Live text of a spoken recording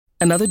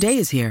Another day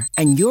is here,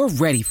 and you're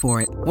ready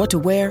for it. What to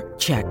wear?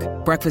 Check.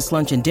 Breakfast,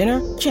 lunch, and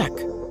dinner? Check.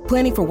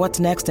 Planning for what's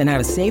next and how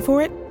to save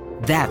for it?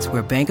 That's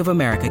where Bank of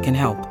America can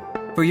help.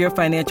 For your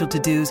financial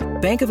to-dos,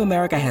 Bank of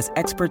America has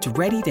experts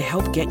ready to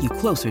help get you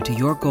closer to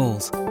your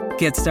goals.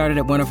 Get started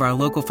at one of our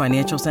local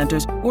financial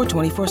centers or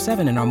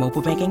 24/7 in our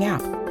mobile banking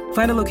app.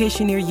 Find a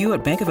location near you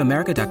at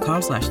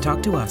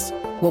bankofamerica.com/talktous.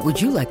 What would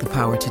you like the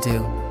power to do?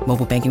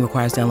 Mobile banking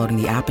requires downloading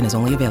the app and is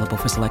only available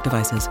for select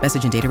devices.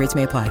 Message and data rates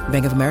may apply.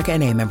 Bank of America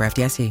N.A., member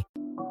FDIC.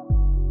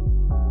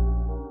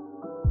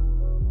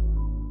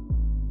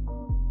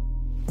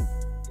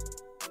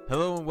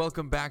 Hello and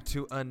welcome back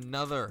to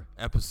another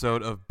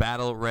episode of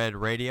Battle Red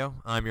Radio.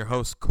 I'm your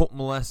host, Colt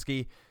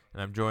Molesky,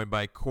 and I'm joined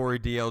by Corey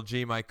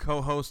DLG, my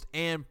co-host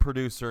and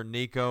producer,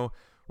 Nico.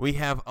 We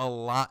have a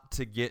lot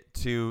to get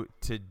to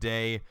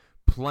today,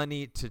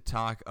 plenty to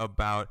talk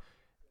about.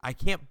 I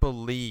can't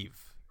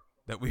believe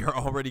that we are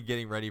already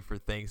getting ready for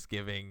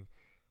Thanksgiving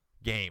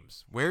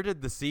games. Where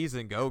did the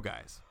season go,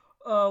 guys?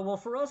 Well,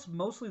 for us,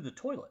 mostly the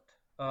toilet.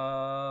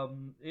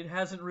 It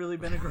hasn't really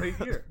been a great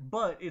year,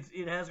 but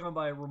it has gone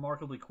by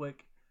remarkably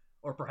quick,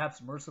 or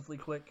perhaps mercifully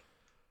quick,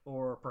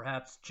 or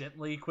perhaps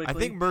gently quickly. I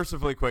think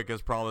mercifully quick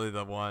is probably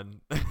the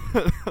one.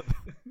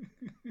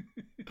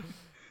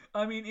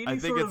 I mean, I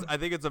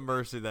think it's a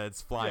mercy that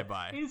it's flying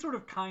by. Any sort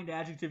of kind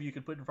adjective you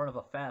could put in front of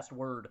a fast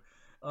word,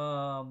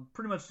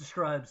 pretty much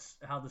describes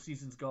how the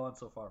season's gone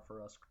so far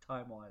for us,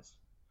 time-wise.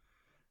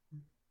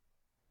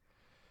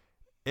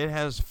 It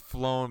has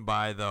flown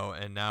by, though,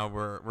 and now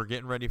we're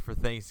getting ready for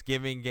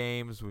Thanksgiving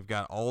games. We've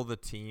got all the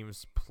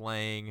teams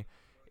playing.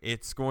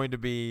 It's going to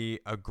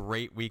be a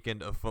great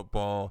weekend of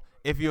football.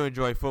 If you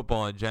enjoy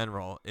football in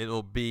general,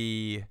 it'll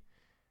be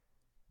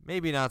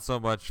maybe not so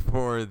much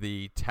for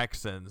the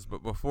Texans,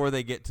 but before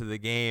they get to the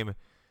game,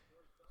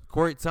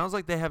 Corey, it sounds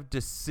like they have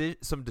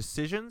some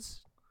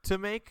decisions to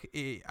make.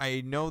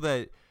 I know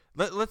that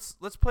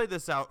let's play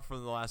this out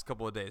from the last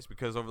couple of days,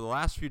 because over the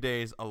last few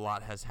days, a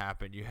lot has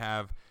happened. You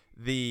have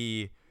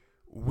the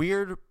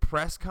weird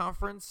press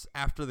conference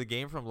after the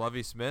game from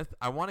Lovie Smith.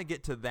 I want to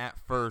get to that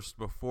first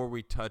before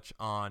we touch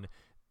on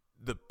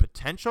the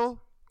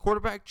potential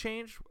quarterback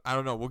change. I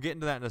don't know. We'll get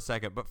into that in a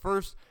second. But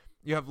first,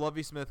 you have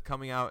Lovie Smith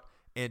coming out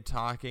and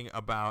talking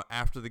about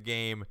after the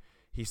game.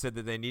 He said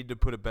that they need to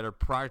put a better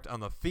product on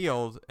the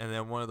field. And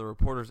then one of the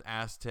reporters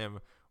asked him,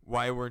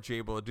 why weren't you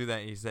able to do that?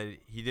 And he said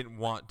he didn't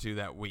want to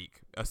that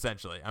week,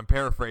 essentially. I'm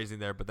paraphrasing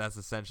there, but that's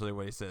essentially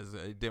what he says.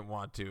 He didn't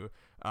want to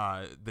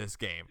this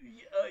game.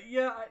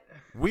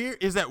 Weird?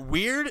 Is that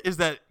weird? Is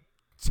that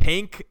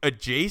tank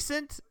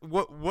adjacent?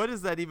 What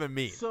does that even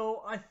mean?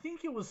 So I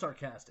think it was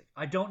sarcastic.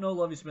 I don't know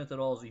Lovie Smith at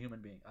all as a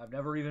human being. I've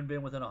never even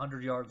been within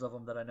 100 yards of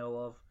him that I know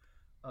of.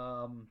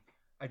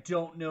 I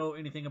don't know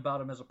anything about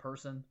him as a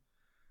person.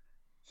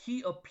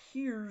 He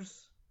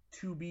appears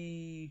to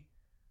be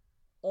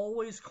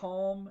always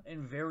calm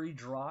and very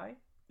dry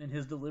in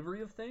his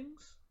delivery of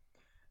things.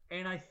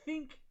 And I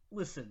think,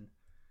 listen,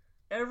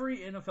 every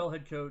NFL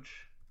head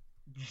coach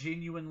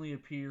genuinely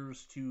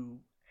appears to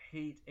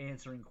hate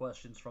answering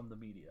questions from the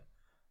media.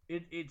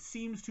 It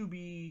seems to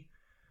be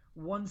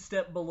one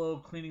step below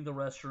cleaning the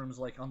restrooms,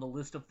 like on the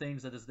list of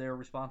things that is their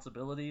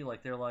responsibility.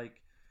 Like they're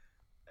like,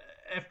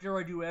 after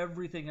I do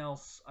everything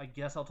else, I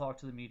guess I'll talk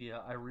to the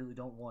media. I really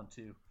don't want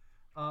to.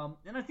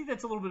 And I think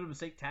that's a little bit of a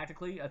mistake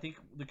tactically. I think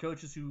the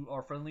coaches who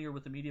are friendlier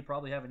with the media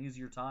probably have an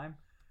easier time.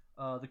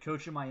 The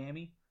coach in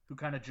Miami, who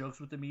kind of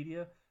jokes with the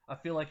media, I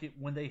feel like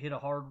when they hit a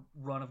hard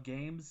run of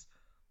games,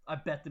 I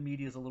bet the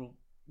media is a little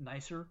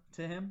nicer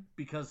to him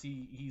because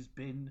he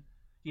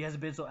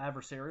hasn't been so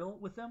adversarial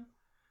with them.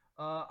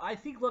 I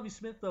think Lovie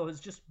Smith, though,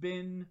 has just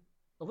been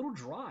a little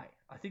dry.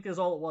 I think that's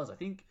all it was.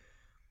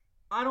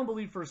 I don't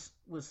believe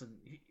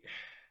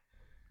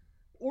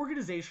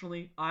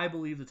organizationally, I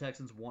believe the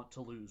Texans want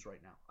to lose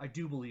right now. I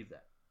do believe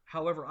that.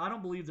 However, I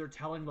don't believe they're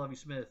telling Lovie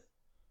Smith,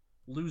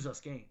 lose us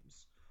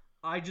games.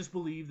 I just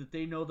believe that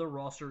they know their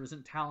roster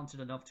isn't talented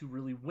enough to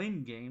really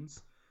win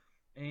games.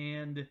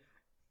 And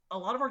a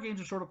lot of our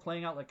games are sort of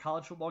playing out like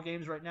college football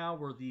games right now,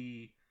 where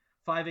the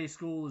 5A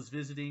school is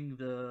visiting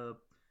the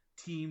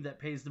team that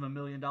pays them $1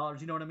 million.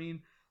 You know what I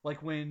mean?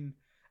 Like when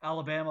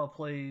Alabama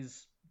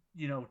plays,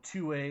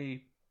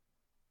 2A,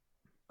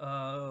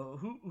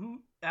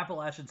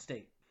 Appalachian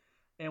State.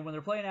 And when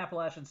they're playing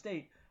Appalachian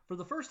State, for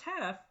the first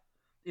half,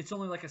 it's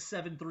only like a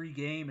 7-3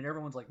 game, and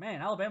everyone's like,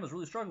 man, Alabama's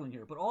really struggling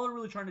here. But all they're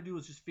really trying to do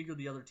is just figure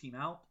the other team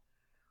out,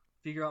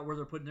 figure out where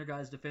they're putting their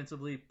guys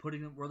defensively,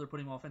 where they're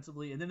putting them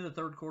offensively. And then in the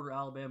third quarter,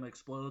 Alabama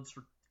explodes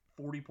for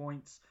 40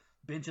 points,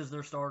 benches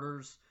their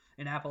starters,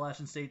 and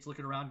Appalachian State's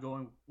looking around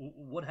going,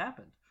 what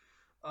happened?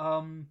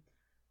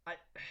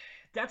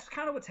 That's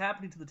kind of what's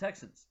happening to the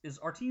Texans, is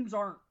our team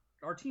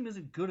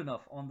isn't good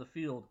enough on the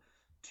field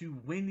to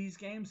win these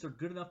games. They're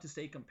good enough to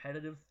stay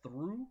competitive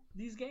through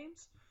these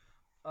games.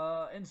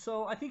 And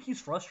so I think he's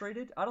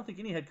frustrated. I don't think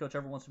any head coach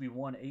ever wants to be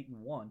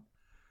 1-8-1.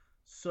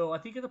 So I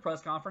think at the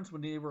press conference,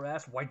 when they were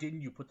asked, why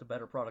didn't you put the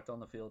better product on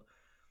the field?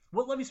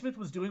 What Lovie Smith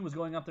was doing was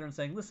going up there and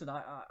saying, listen,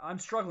 I'm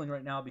struggling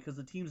right now because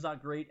the team's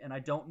not great, and I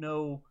don't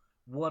know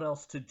what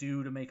else to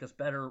do to make us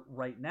better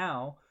right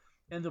now.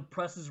 And the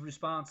press's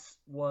response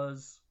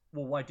was,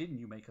 well, why didn't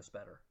you make us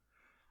better?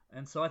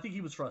 And so I think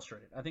he was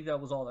frustrated. I think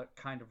that was all that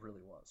kind of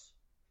really was.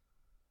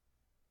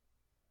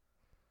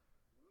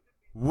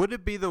 Would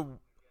it be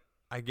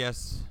I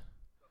guess,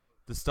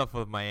 the stuff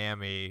with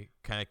Miami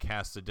kind of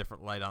casts a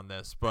different light on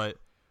this, but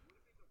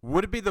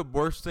would it be the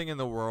worst thing in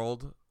the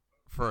world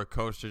for a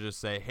coach to just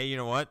say, hey, you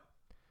know what?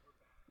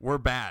 We're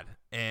bad.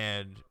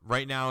 And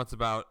right now it's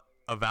about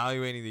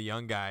evaluating the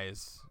young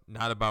guys,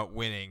 not about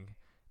winning.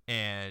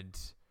 And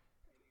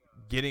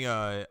getting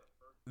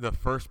the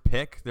first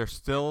pick, they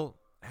still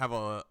have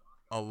a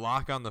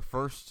lock on the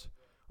first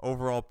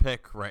overall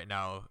pick right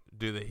now,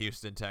 do the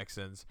Houston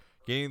Texans.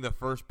 Getting the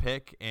first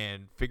pick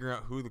and figuring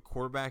out who the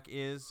quarterback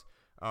is,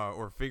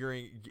 or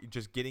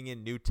just getting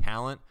in new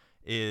talent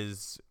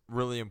is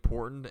really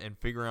important, and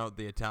figuring out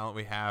the talent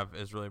we have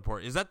is really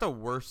important. Is that the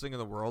worst thing in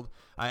the world?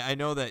 I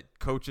know that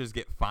coaches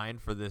get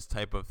fined for this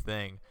type of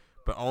thing,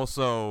 but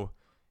also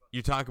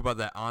you talk about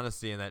that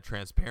honesty and that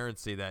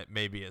transparency that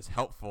maybe is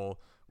helpful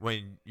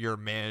when you're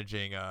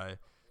managing a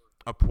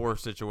poor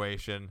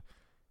situation.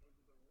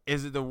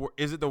 Is it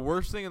the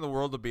worst thing in the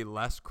world to be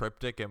less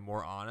cryptic and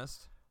more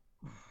honest?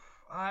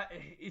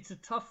 It's a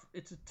tough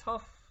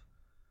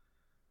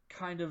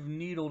kind of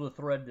needle to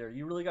thread there.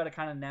 You really got to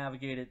kind of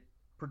navigate it,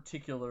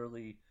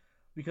 particularly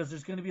because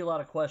there's going to be a lot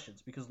of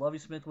questions, because Lovie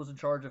Smith was in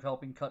charge of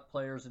helping cut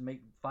players and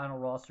make final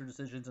roster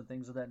decisions and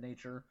things of that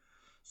nature.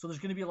 So there's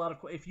going to be a lot of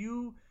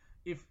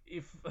if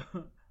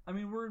I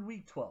mean, we're in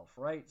week 12,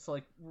 right? So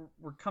like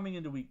we're coming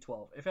into week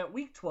 12. If at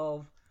week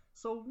 12,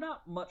 so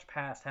not much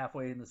past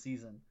halfway in the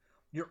season,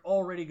 you're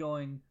already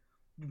going,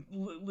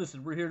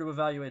 listen, we're here to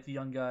evaluate the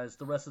young guys.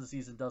 The rest of the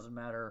season doesn't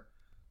matter.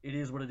 It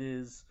is what it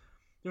is.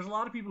 There's a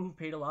lot of people who've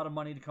paid a lot of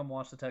money to come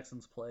watch the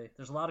Texans play.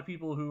 There's a lot of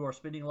people who are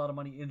spending a lot of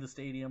money in the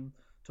stadium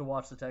to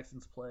watch the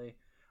Texans play.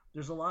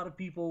 There's a lot of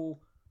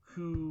people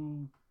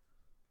who,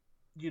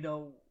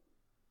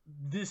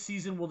 this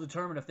season will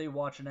determine if they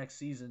watch next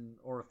season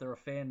or if they're a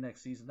fan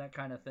next season, that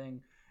kind of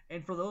thing.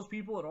 And for those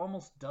people, it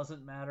almost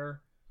doesn't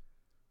matter.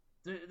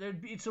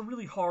 It's a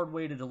really hard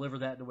way to deliver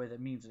that in a way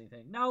that means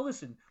anything. Now,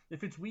 listen,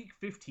 if it's week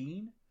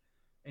 15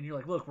 and you're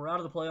like, look, we're out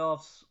of the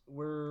playoffs,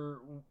 we're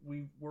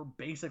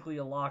basically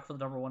a lock for the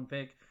number one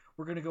pick,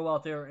 we're going to go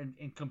out there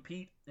and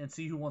compete and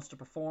see who wants to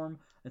perform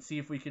and see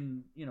if we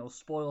can,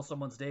 spoil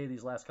someone's day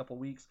these last couple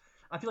weeks.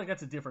 I feel like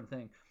that's a different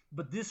thing.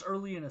 But this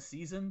early in a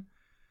season,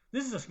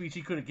 this is a speech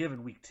he could have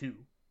given week 2,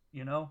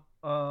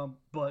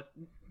 but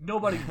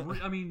nobody,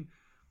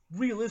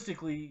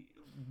 realistically,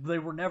 they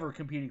were never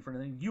competing for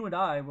anything. You and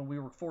I, when we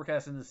were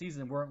forecasting the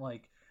season, weren't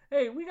like,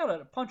 hey, we got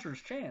a puncher's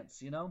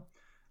chance,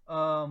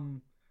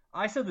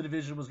 I said the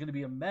division was going to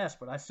be a mess,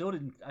 but I still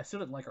didn't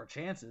like our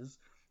chances.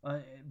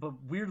 But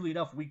weirdly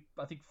enough,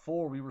 I think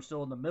 4, we were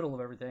still in the middle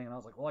of everything, and I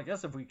was like, well, I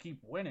guess if we keep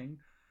winning,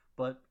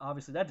 but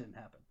obviously that didn't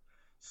happen.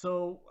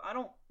 So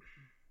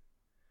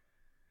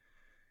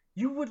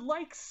you would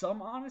like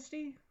some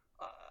honesty.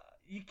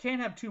 You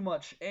can't have too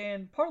much,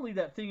 and partly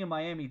that thing in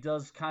Miami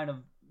does kind of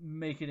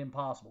make it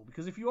impossible,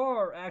 because if you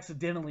are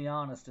accidentally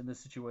honest in this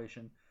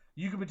situation,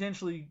 you could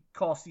potentially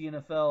cost the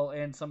NFL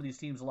and some of these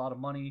teams a lot of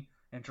money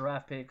and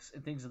draft picks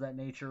and things of that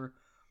nature,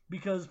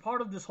 because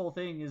part of this whole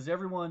thing is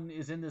everyone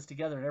is in this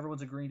together and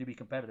everyone's agreeing to be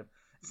competitive.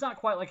 It's not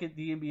quite like at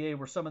the NBA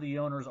where some of the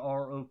owners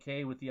are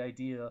okay with the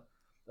idea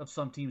of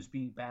some teams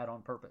being bad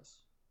on purpose.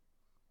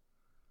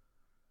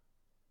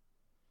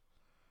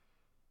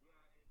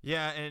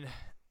 Yeah, and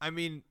I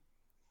mean,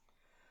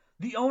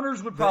 the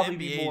owners would probably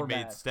be more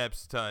made bad.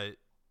 steps to.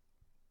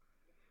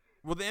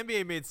 Well, the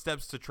NBA made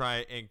steps to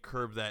try and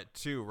curb that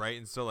too, right?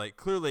 And so,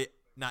 clearly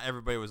not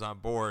everybody was on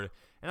board.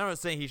 And I'm not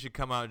saying he should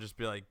come out and just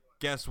be like,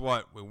 guess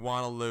what? We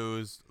want to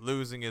lose.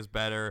 Losing is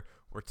better.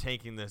 We're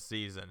tanking this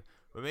season.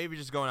 But maybe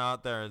just going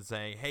out there and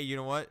saying, hey, you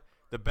know what?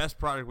 The best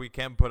product we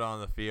can put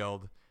on the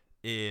field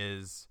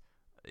is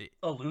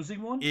a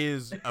losing one?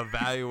 Is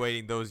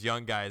evaluating those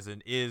young guys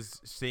and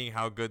is seeing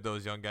how good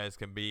those young guys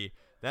can be.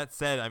 That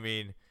said, I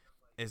mean,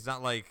 it's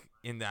not like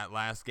in that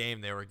last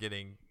game they were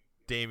getting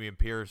Dameon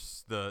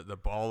Pierce the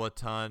ball a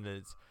ton.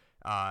 It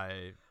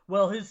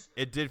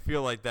did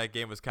feel like that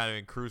game was kind of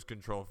in cruise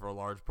control for a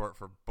large part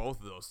for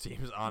both of those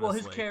teams,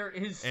 honestly. Well,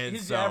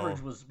 his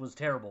average was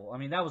terrible. I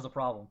mean, that was the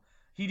problem.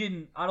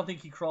 I don't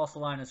think he crossed the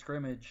line of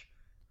scrimmage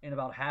in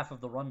about half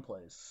of the run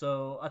plays.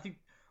 So I think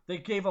they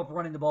gave up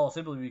running the ball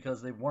simply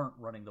because they weren't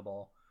running the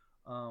ball.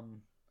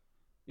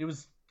 It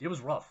was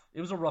rough.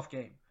 It was a rough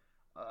game.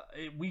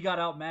 We got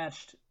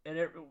outmatched, and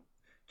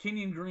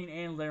Kenyon Green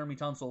and Laramie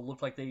Tunsil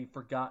looked like they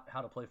forgot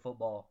how to play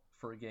football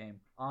for a game,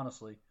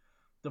 honestly.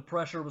 The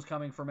pressure was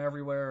coming from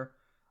everywhere.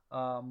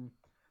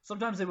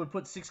 Sometimes they would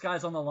put 6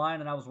 guys on the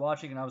line, and I was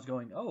watching, and I was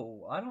going,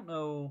 oh, I don't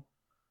know.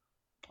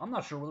 I'm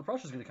not sure where the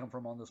pressure is going to come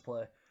from on this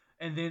play.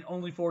 And then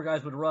only 4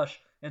 guys would rush,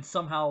 and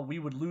somehow we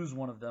would lose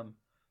one of them.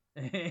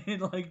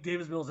 And,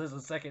 Davis Mills has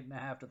a second and a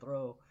half to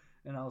throw.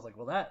 And I was like,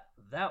 well,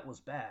 that was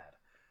bad.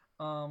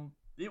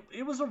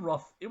 It was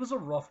a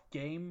rough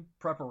game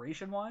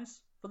preparation-wise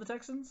for the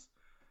Texans.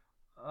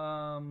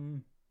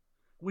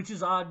 which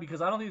is odd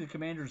because I don't think the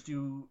Commanders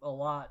do a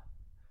lot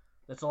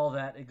that's all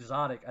that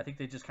exotic. I think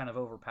they just kind of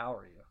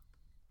overpower you.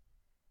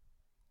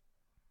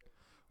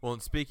 Well,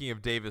 and speaking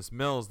of Davis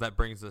Mills, that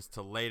brings us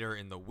to later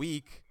in the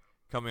week,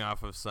 coming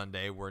off of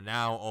Sunday, where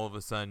now all of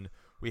a sudden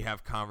we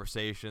have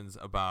conversations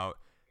about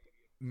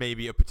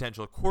maybe a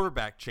potential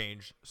quarterback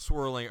change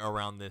swirling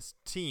around this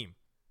team.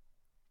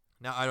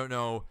 Now, I don't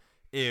know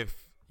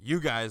if you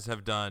guys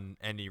have done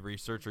any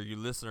research or you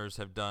listeners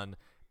have done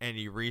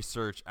any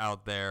research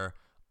out there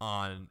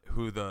on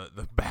who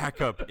the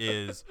backup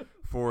is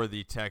for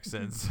the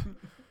Texans,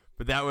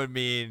 but that would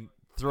mean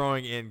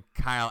throwing in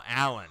Kyle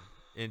Allen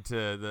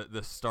into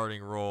the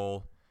starting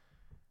role.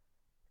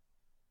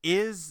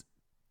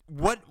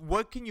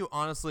 What can you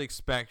honestly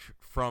expect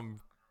from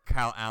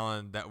Kyle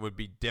Allen that would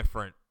be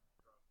different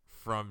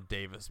from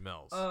Davis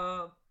Mills?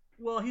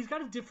 Well, he's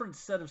got a different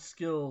set of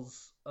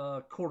skills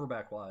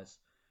quarterback-wise,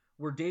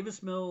 where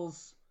Davis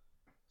Mills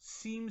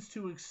seems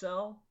to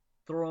excel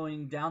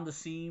throwing down the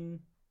seam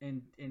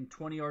and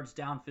 20 yards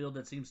downfield.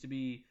 That seems to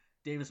be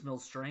Davis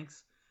Mills'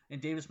 strengths.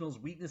 And Davis Mills'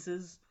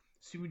 weaknesses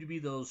seem to be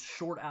those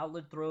short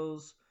outlet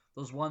throws,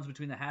 those ones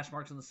between the hash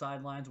marks and the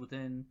sidelines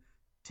within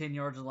 10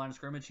 yards of the line of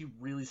scrimmage. He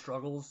really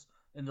struggles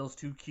in those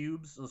two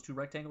cubes, those two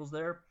rectangles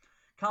there.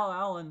 Kyle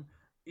Allen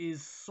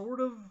is sort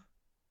of...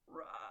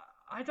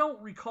 I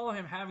don't recall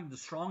him having the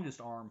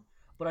strongest arm,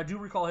 but I do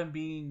recall him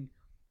being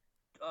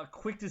a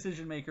quick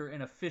decision maker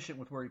and efficient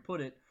with where he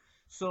put it.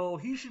 So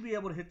he should be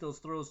able to hit those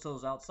throws to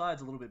those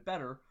outsides a little bit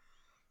better.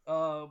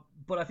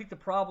 But I think the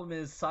problem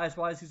is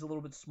size-wise, he's a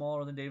little bit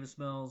smaller than Davis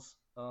Mills.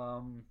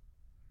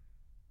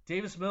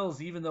 Davis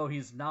Mills, even though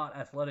he's not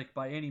athletic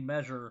by any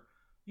measure,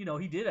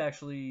 he did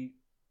actually,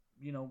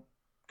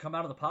 come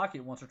out of the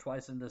pocket once or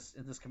twice in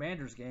this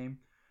Commanders game.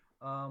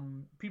 I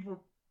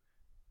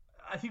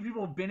think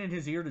people have been in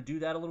his ear to do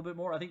that a little bit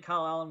more. I think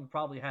Kyle Allen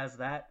probably has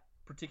that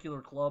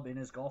particular club in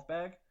his golf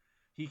bag.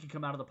 He can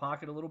come out of the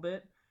pocket a little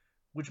bit,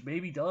 which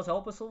maybe does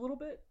help us a little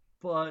bit,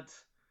 but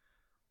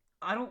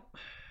I don't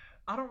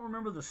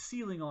remember the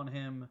ceiling on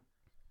him.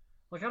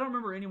 Like, I don't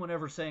remember anyone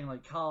ever saying,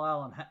 like, Kyle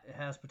Allen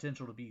has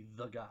potential to be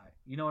the guy.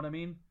 You know what I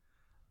mean?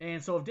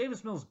 And so if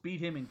Davis Mills beat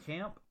him in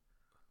camp,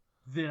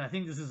 then I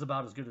think this is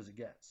about as good as it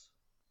gets.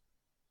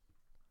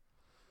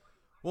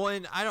 Well,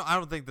 and I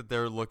don't think that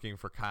they're looking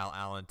for Kyle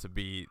Allen to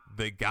be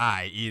the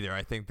guy either.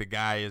 I think the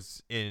guy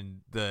is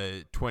in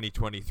the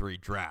 2023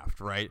 draft,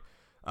 right?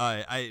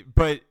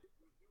 But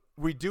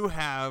we do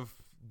have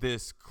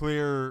this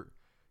clear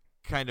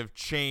kind of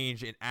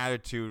change in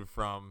attitude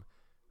from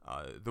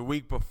the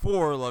week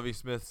before, Lovie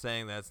Smith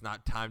saying that it's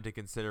not time to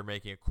consider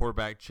making a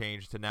quarterback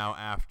change, to now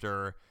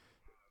after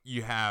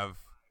you have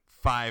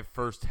 5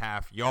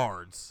 first-half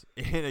yards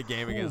in a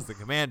game against the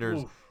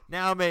Commanders.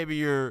 Now maybe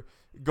you're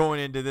going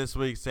into this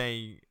week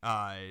saying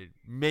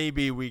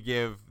maybe we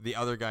give the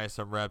other guy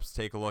some reps,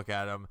 take a look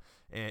at him,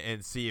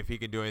 and see if he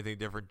can do anything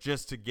different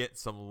just to get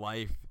some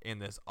life in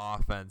this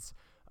offense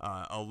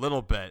a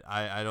little bit.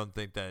 I don't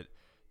think that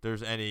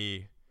there's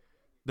any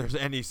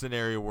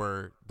scenario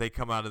where they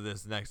come out of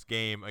this next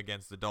game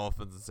against the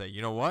Dolphins and say,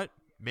 you know what,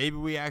 maybe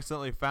we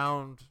accidentally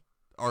found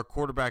our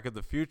quarterback of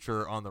the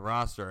future on the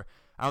roster.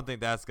 I don't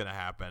think that's going to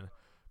happen,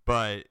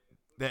 but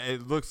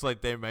it looks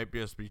like they might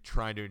just be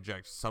trying to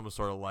inject some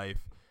sort of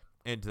life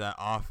into that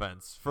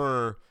offense.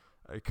 For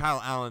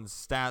Kyle Allen's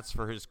stats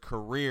for his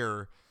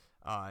career,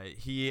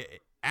 he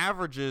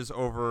averages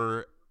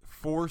over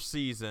 4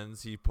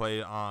 seasons. He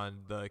played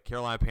on the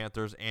Carolina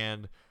Panthers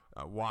and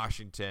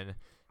Washington.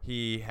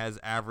 He has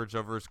averaged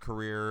over his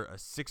career a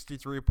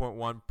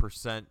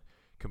 63.1%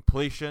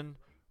 completion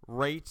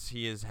rate.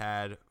 He has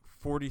had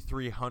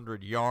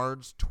 4,300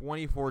 yards,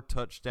 24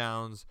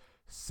 touchdowns,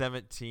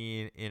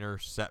 17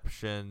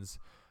 interceptions.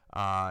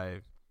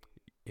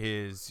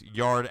 His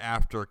yard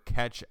after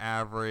catch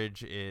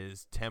average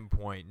is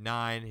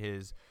 10.9.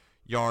 His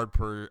yard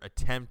per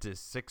attempt is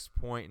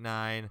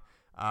 6.9.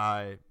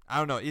 I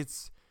don't know.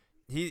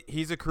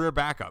 He's a career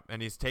backup,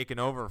 and he's taken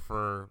over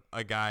for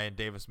a guy in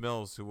Davis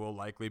Mills who will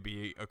likely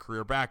be a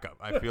career backup.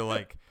 I feel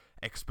like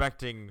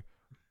expecting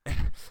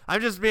 –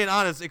 I'm just being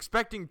honest,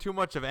 expecting too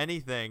much of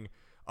anything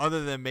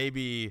other than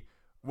maybe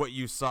what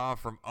you saw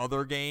from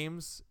other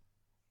games,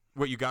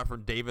 what you got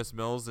from Davis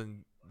Mills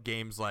in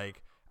games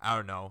like, I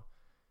don't know,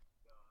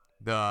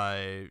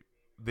 the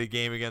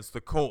game against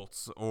the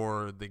Colts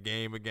or the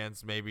game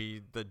against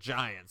maybe the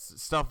Giants,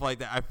 stuff like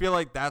that. I feel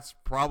like that's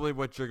probably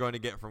what you're going to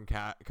get from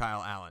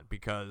Kyle Allen,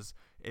 because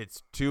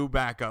it's 2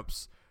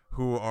 backups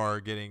who are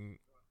getting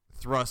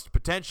thrust,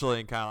 potentially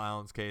in Kyle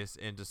Allen's case,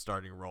 into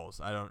starting roles.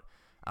 I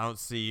don't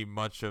see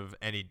much of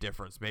any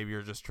difference. Maybe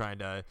you're just trying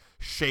to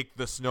shake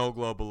the snow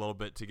globe a little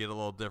bit to get a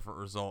little different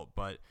result,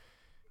 but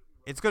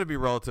it's going to be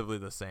relatively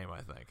the same,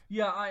 I think.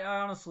 Yeah, I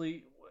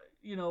honestly,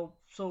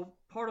 so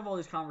part of all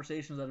these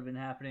conversations that have been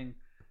happening,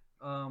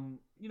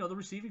 the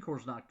receiving core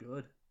is not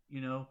good.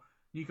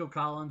 Nico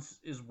Collins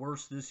is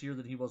worse this year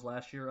than he was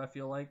last year, I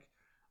feel like.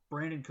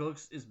 Brandon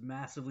Cooks is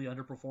massively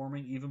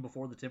underperforming even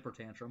before the temper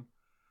tantrum.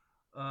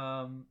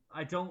 We're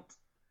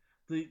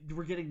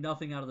getting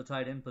nothing out of the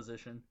tight end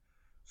position.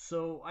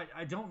 So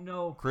I don't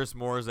know. Chris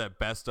Moore is at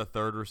best a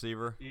third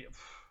receiver.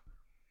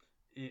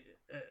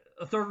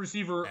 A third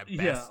receiver, At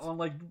yeah, best. on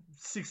like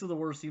 6 of the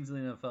worst teams in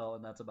the NFL,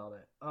 and that's about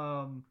it.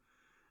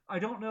 I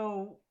don't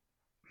know.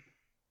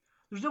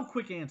 There's no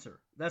quick answer.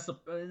 That's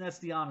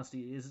the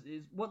honesty. Is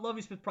what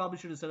Lovie Smith probably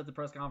should have said at the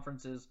press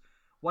conference is,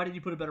 why did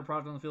you put a better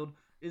product on the field?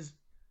 Is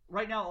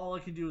right now all I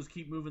can do is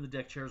keep moving the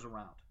deck chairs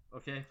around.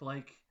 Okay,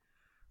 like,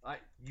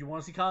 you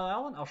want to see Kyle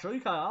Allen? I'll show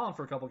you Kyle Allen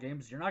for a couple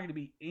games. You're not going to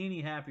be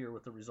any happier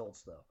with the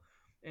results though,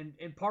 and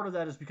part of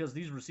that is because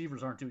these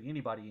receivers aren't doing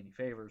anybody any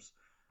favors.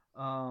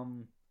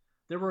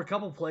 There were a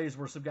couple plays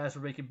where some guys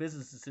were making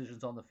business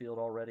decisions on the field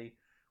already,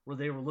 where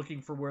they were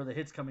looking for where the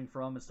hit's coming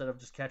from instead of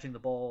just catching the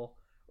ball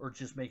or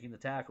just making the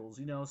tackles.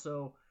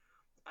 So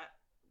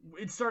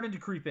it's starting to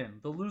creep in.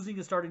 The losing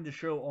is starting to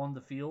show on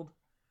the field,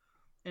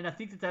 and I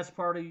think that that's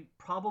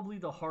probably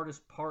the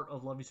hardest part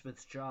of Lovie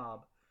Smith's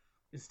job,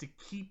 is to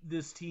keep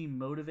this team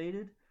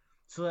motivated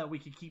so that we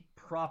can keep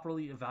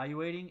properly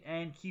evaluating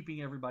and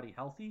keeping everybody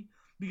healthy.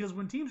 Because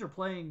when teams are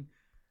playing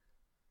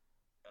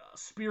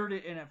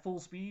spirited and at full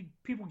speed,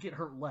 people get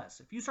hurt less.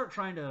 If you start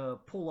trying to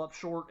pull up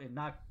short and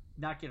not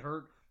get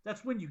hurt,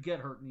 that's when you get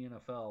hurt in the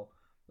NFL,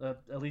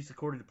 at least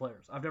according to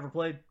players. I've never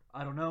played,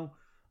 I don't know,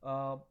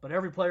 but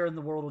every player in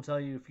the world will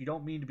tell you, if you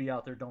don't mean to be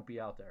out there, don't be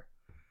out there.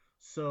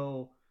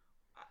 So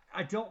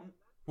I don't.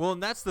 Well,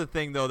 and that's the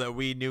thing, though, that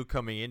we knew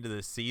coming into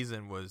this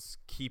season was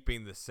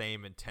keeping the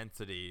same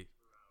intensity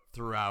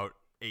throughout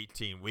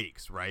 18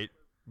 weeks, right?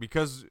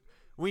 Because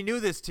we knew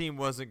this team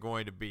wasn't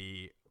going to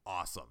be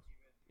awesome,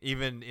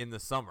 even in the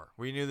summer.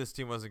 We knew this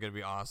team wasn't going to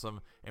be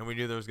awesome, and we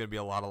knew there was going to be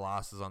a lot of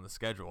losses on the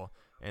schedule.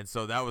 And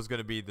so that was going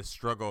to be the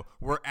struggle.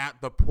 We're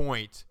at the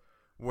point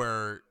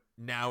where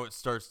now it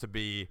starts to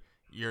be,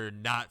 you're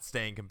not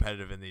staying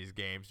competitive in these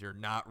games. You're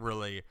not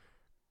really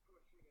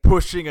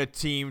pushing a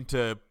team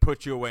to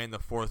put you away in the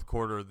fourth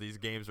quarter. These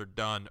games are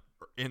done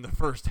in the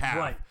first half.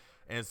 Right.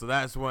 And so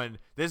that's when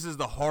this is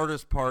the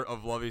hardest part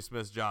of Lovie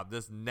Smith's job.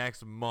 This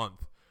next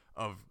month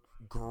of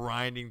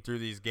grinding through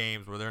these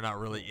games where they're not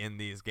really in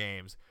these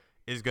games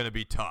is going to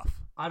be tough.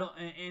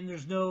 And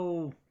there's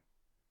no.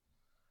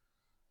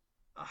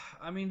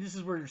 I mean, this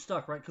is where you're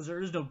stuck, right? Because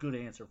there is no good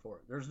answer for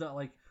it. There's not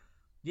like,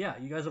 yeah,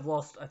 you guys have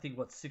lost, I think,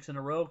 6 in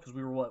a row, because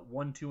we were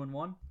 1, 2, and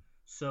 1.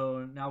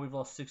 So now we've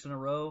lost 6 in a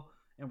row,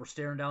 and we're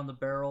staring down the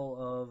barrel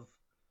of,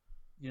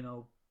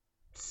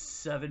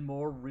 7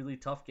 more really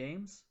tough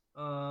games.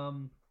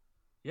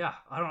 Yeah,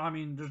 I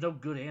mean, there's no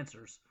good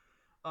answers.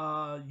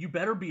 You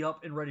better be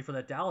up and ready for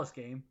that Dallas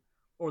game,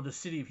 or the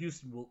city of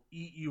Houston will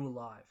eat you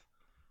alive.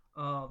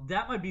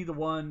 That might be the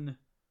one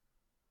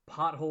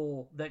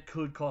pothole that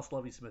could cost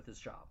Lovie Smith his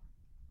job.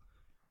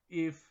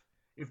 If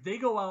they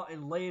go out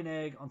and lay an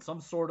egg on some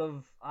sort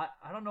of, I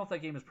don't know if that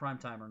game is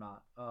primetime or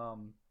not.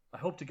 I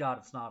hope to God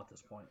it's not at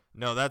this point.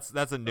 No, that's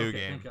a new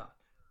game. Thank God.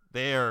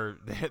 They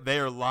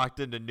are locked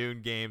into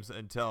noon games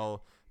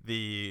until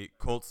the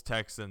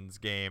Colts-Texans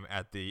game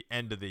at the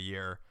end of the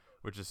year,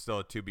 which is still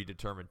a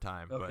to-be-determined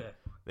time. Okay. But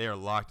they are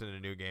locked into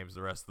new games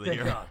the rest of the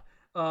Thank year.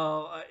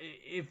 God.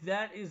 If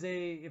that is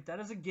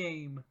a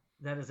game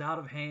that is out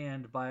of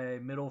hand by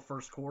middle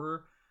first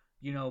quarter,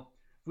 if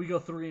we go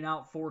 3 and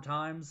out 4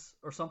 times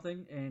or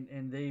something,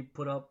 and they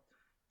put up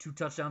 2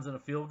 touchdowns and a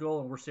field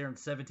goal, and we're staring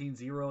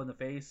 17-0 in the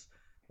face,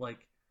 like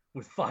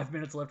with 5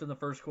 minutes left in the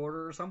first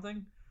quarter or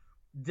something,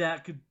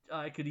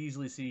 I could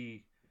easily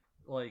see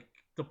like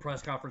the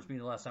press conference being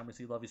the last time we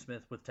see Lovie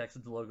Smith with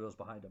Texans logos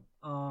behind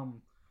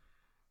him.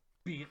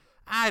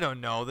 I don't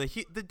know.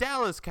 The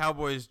Dallas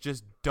Cowboys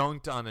just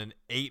dunked on an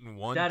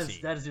 8-1 team.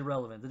 That is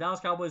irrelevant. The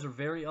Dallas Cowboys are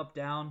very up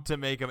down to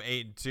make them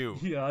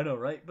 8-2. Yeah, I know,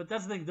 right? But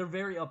that's the thing; they're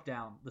very up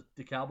down.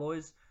 The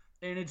Cowboys,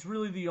 and it's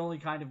really the only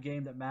kind of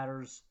game that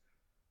matters.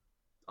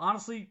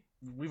 Honestly,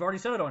 we've already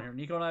said it on here.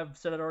 Nico and I have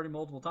said it already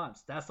multiple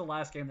times. That's the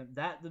last game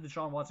the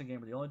Deshaun Watson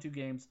game are the only 2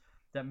 games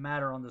that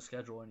matter on the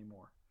schedule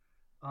anymore.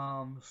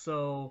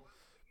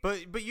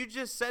 But you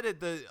just said it.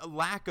 The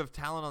lack of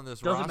talent on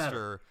this Doesn't roster.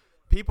 matter.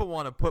 People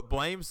want to put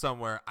blame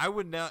somewhere. I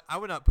would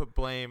not put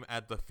blame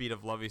at the feet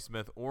of Lovie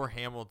Smith or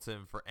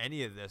Hamilton for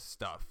any of this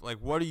stuff. Like,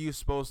 what are you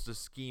supposed to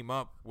scheme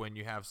up when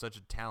you have such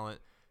a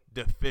talent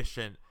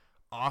deficient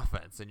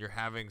offense and you're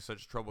having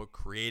such trouble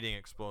creating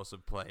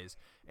explosive plays?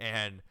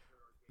 And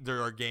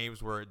there are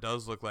games where it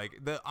does look like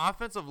the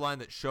offensive line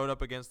that showed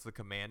up against the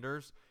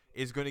Commanders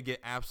is going to get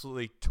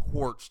absolutely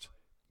torched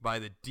by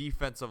the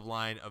defensive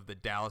line of the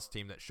Dallas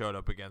team that showed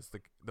up against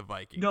the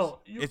Vikings.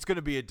 No, it's going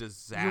to be a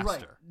disaster. You're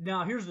right.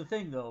 Now, here's the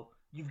thing, though.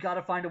 You've got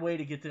to find a way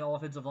to get the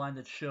offensive line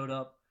that showed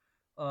up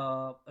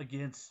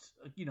against,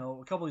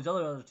 a couple of these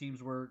other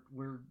teams where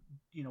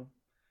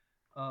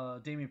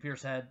Dameon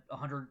Pierce had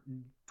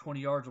 120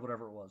 yards or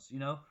whatever it was. You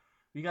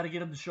got to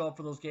get him to show up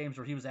for those games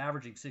where he was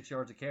averaging 6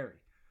 yards a carry.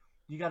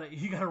 You got to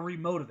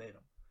remotivate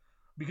him.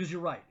 Because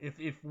you're right.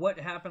 If what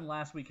happened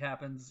last week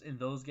happens in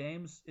those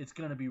games, it's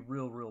going to be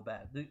real, real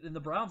bad. In the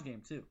Browns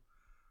game, too.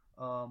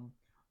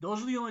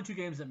 Those are the only 2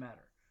 games that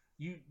matter.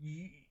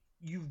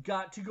 You've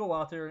got to go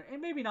out there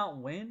and maybe not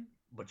win,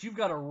 but you've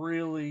got to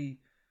really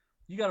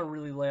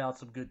lay out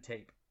some good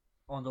tape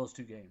on those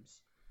two games.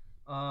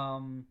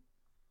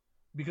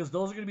 Because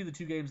those are going to be the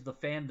two games the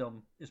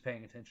fandom is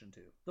paying attention to.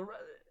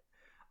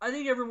 I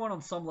think everyone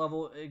on some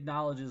level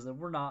acknowledges that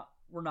we're not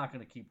going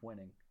to keep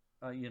winning,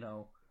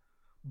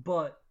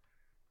 but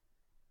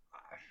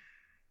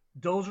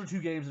those are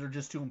two games that are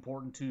just too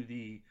important to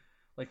the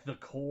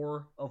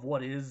core of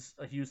what is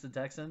a Houston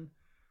Texan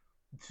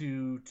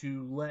to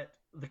let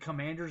the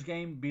Commanders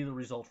game be the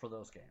result for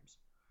those games.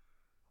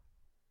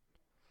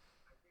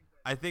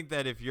 I think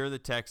that if you're the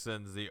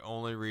Texans, the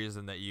only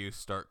reason that you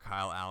start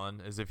Kyle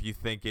Allen is if you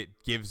think it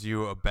gives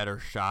you a better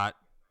shot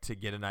to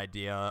get an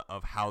idea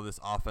of how this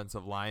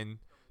offensive line,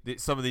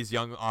 some of these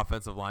young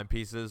offensive line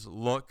pieces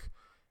look,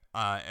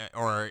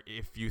 or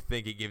if you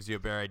think it gives you a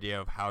better idea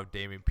of how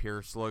Dameon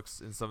Pierce looks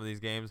in some of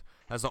these games.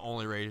 That's the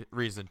only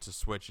reason to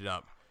switch it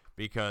up,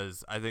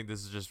 because I think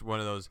this is just one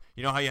of those,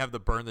 you know how you have the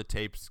burn the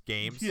tapes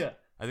games? Yeah.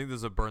 I think this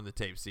is a burn the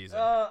tape season.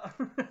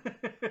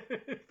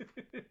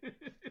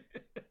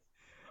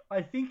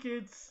 I think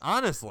it's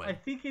honestly.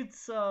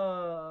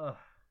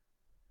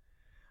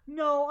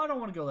 No, I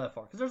don't want to go that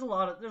far because there's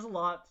a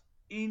lot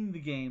in the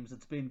games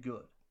that's been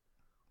good.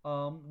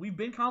 We've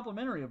been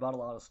complimentary about a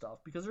lot of stuff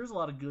because there's a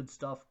lot of good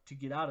stuff to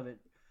get out of it.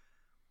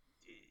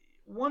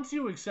 Once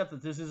you accept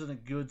that this isn't a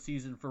good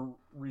season for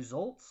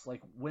results,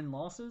 like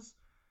win-losses,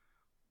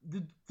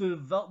 the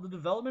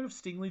development of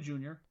Stingley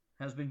Jr.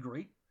 has been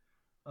great.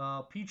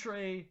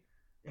 Pitre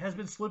has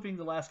been slipping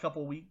the last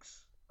couple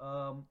weeks.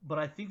 But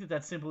I think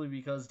that's simply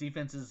because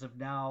defenses have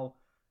now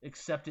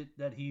accepted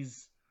that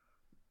he's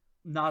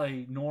not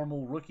a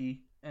normal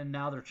rookie, and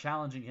now they're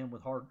challenging him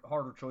with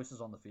harder choices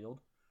on the field.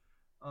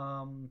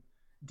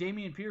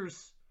 Dameon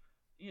Pierce,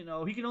 he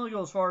can only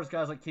go as far as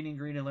guys like Kenyon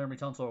Green and Laramie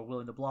Tunsil are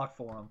willing to block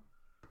for him.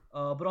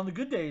 But on the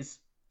good days,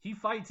 he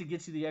fights and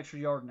gets you the extra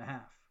yard and a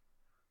half.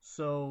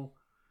 So,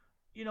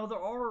 there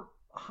are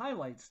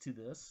highlights to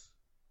this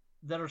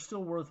that are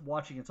still worth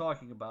watching and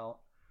talking about.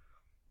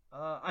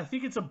 I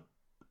think it's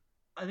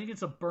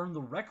a burn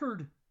the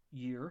record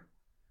year.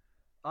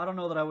 I don't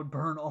know that I would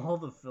burn all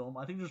the film.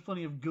 I think there's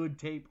plenty of good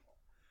tape.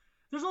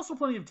 There's also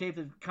plenty of tape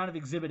that kind of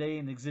Exhibit A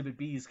and Exhibit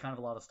B is kind of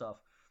a lot of stuff.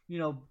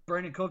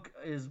 Brandon Cook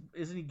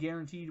isn't he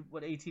guaranteed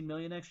 $18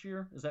 million next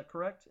year? Is that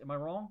correct? Am I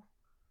wrong?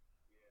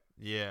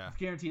 Yeah. He's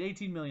guaranteed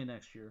 $18 million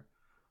next year.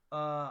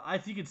 I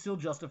think it's still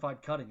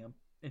justified cutting him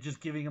and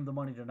just giving him the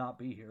money to not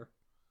be here.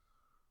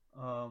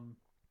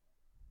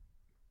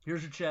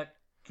 Here's your check.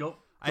 Go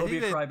be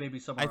a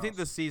crybaby somewhere else. I think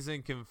the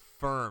season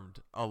confirmed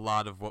a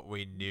lot of what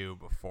we knew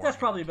before. That's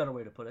probably a better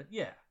way to put it.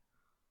 Yeah.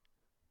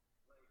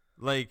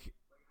 Like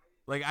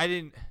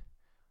I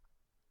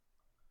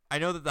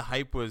know that the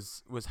hype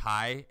was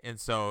high, and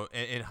so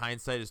in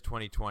hindsight is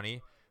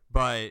 2020,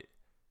 but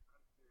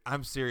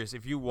I'm serious.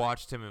 If you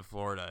watched him in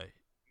Florida,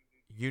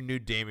 you knew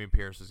Dameon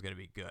Pierce was going to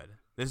be good.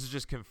 This is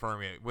just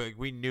confirming it.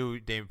 We knew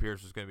Dameon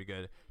Pierce was going to be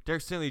good.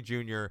 Derek Stingley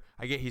Jr.,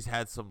 I get he's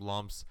had some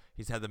lumps.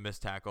 He's had the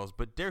missed tackles,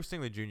 but Derek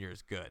Stingley Jr.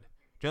 is good.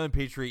 Jalen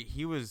Pitre,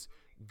 he was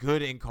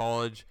good in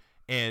college,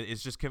 and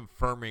it's just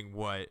confirming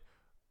what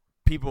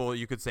people,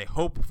 you could say,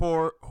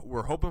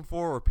 were hoping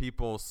for, or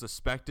people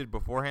suspected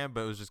beforehand,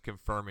 but it was just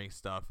confirming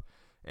stuff.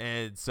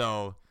 And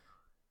so,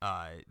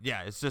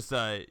 it's just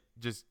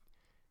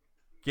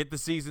get the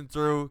season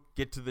through,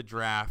 get to the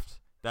draft.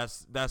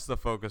 That's the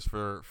focus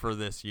for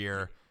this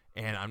year.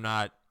 And I'm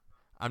not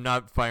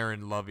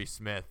firing Lovie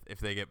Smith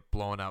if they get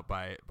blown out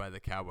by the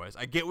Cowboys.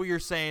 I get what you're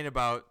saying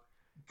about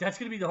that's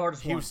going to be the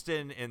hardest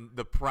Houston one. And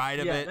the pride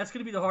of it. Yeah, that's going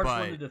to be the hardest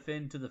one to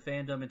defend to the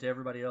fandom and to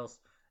everybody else.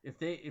 If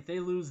they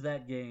lose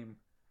that game,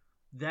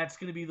 that's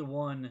going to be the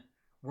one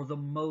where the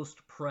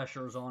most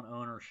pressure is on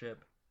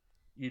ownership.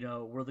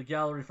 Where the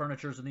Gallery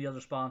Furnitures and the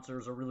other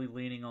sponsors are really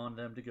leaning on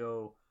them to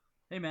go,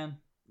 hey man,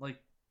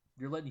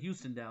 you're letting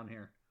Houston down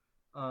here.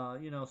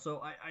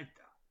 So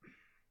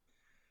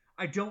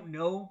I don't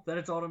know that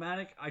it's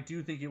automatic. I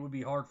do think it would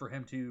be hard for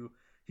him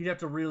he'd have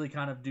to really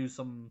kind of do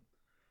some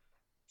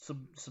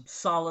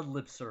solid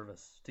lip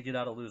service to get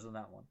out of losing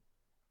that one.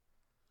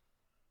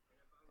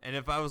 And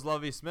if I was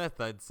Lovie Smith,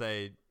 I'd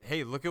say,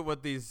 hey, look at what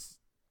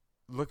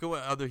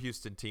other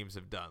Houston teams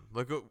have done.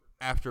 Look at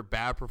after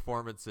bad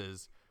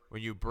performances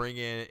when you bring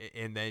in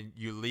and then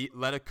you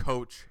let a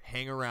coach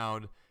hang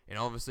around, and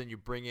all of a sudden you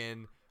bring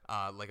in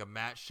like a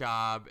Matt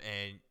Schaub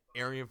and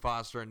Arian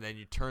Foster, and then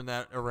you turn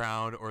that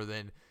around, or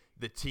then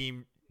the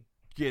team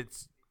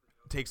takes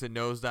a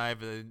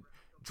nosedive, and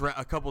then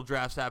a couple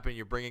drafts happen.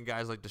 You're bringing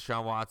guys like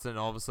Deshaun Watson, and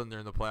all of a sudden they're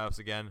in the playoffs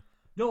again.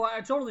 No,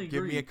 I totally agree.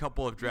 Give me a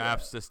couple of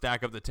drafts to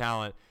stack up the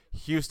talent.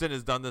 Houston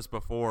has done this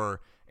before,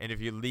 and if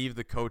you leave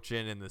the coach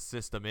in and the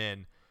system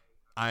in,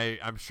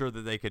 I'm sure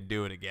that they could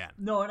do it again.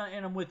 No, and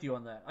I'm with you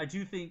on that. I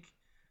do think,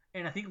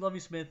 and I think Lovie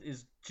Smith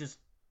is just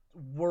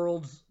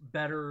worlds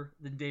better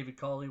than David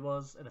Culley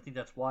was, and I think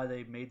that's why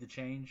they made the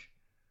change.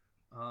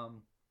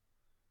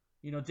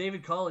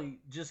 David Culley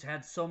just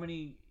had so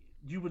many.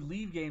 You would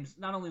leave games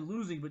not only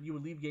losing, but you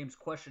would leave games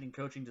questioning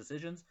coaching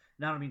decisions.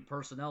 Not I mean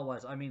personnel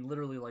wise. I mean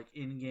literally like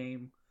in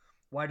game.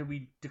 Why did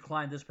we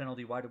decline this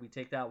penalty? Why did we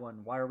take that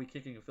one? Why are we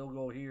kicking a field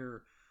goal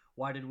here?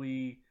 Why did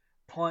we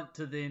punt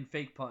to then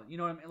fake punt. You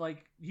know what I mean?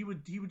 Like he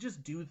would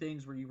just do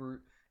things where you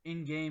were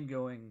in game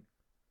going,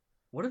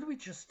 what did we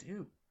just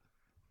do?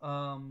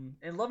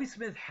 And Lovie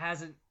Smith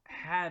hasn't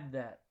had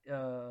that.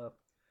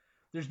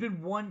 There's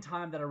been one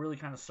time that I really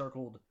kind of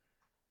circled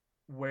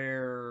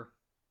where,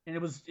 and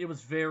it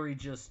was very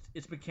just,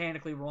 it's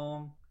mechanically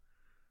wrong.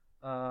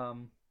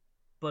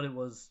 But it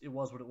was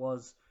what it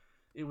was.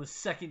 It was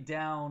second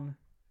down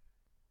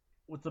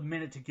with a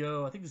minute to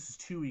go. I think this is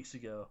 2 weeks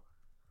ago.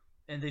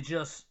 And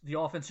the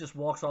offense just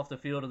walks off the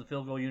field and the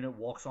field goal unit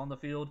walks on the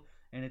field,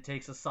 and it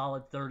takes a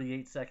solid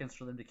 38 seconds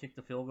for them to kick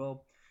the field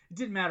goal. It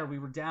didn't matter. We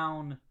were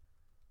down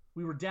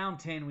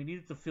 10. We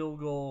needed the field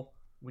goal.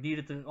 We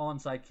needed the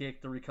onside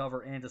kick to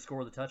recover and to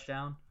score the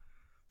touchdown.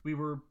 We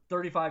were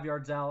 35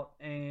 yards out,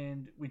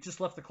 and we just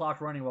left the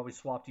clock running while we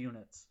swapped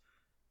units.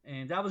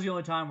 And that was the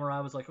only time where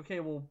I was like, okay,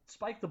 well,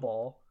 spike the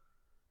ball,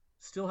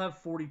 still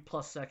have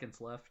 40-plus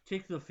seconds left,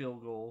 kick the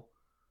field goal,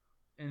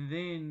 and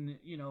then,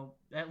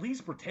 at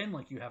least pretend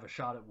like you have a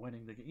shot at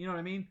winning the game. You know what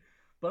I mean?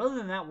 But other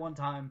than that one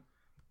time,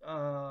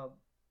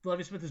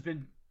 Lovie Smith has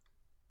been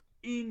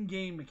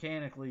in-game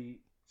mechanically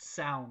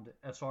sound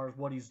as far as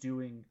what he's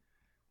doing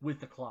with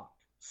the clock.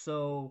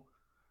 So,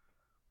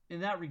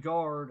 in that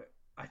regard,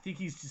 I think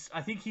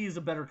he is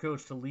a better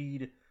coach to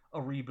lead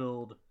a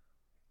rebuild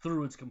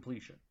through its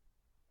completion.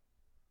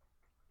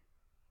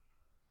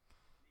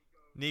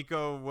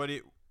 Nico,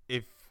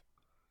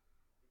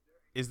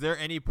 is there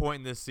any point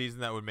in this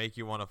season that would make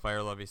you want to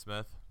fire Lovie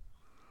Smith?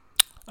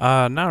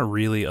 Not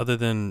really. Other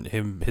than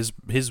his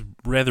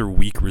rather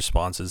weak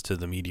responses to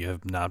the media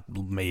have not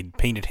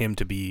painted him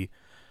to be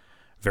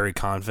very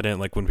confident.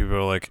 Like when people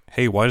are like,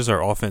 "Hey, why does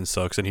our offense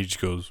sucks?" and he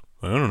just goes,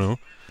 "I don't know."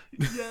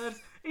 Yeah,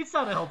 it's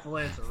not a helpful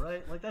answer,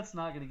 right? Like that's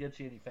not going to get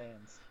you any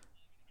fans.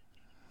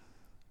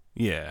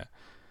 Yeah.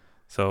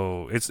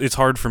 So it's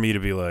hard for me to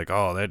be like,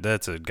 "Oh,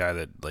 that's a guy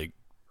that like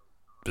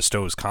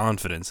bestows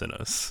confidence in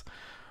us."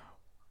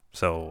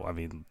 So, I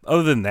mean,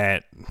 other than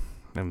that,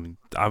 I'm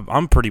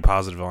pretty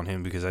positive on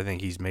him because I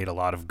think he's made a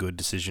lot of good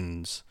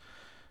decisions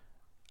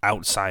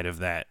outside of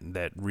that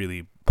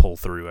really pull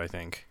through, I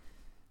think.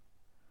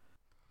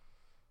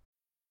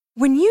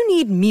 When you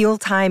need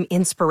mealtime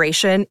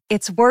inspiration,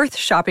 it's worth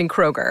shopping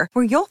Kroger,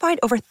 where you'll find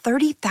over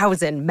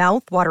 30,000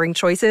 mouth-watering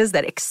choices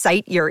that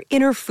excite your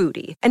inner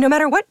foodie. And no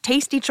matter what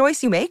tasty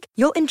choice you make,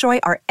 you'll enjoy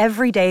our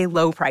everyday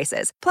low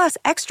prices, plus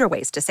extra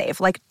ways to save,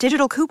 like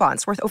digital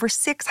coupons worth over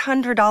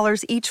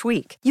 $600 each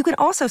week. You can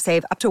also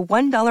save up to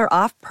 $1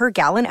 off per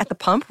gallon at the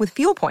pump with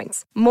fuel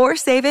points. More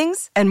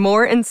savings and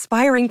more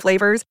inspiring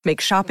flavors make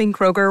shopping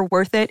Kroger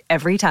worth it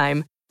every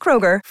time.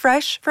 Kroger,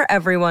 fresh for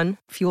everyone.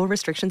 Fuel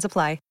restrictions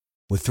apply.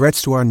 With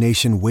threats to our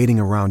nation waiting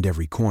around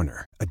every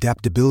corner,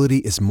 adaptability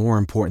is more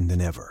important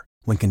than ever.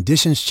 When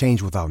conditions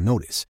change without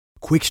notice,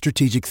 quick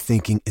strategic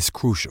thinking is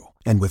crucial.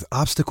 And with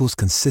obstacles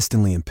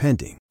consistently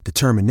impending,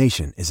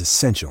 determination is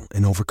essential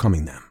in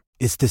overcoming them.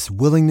 It's this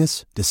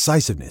willingness,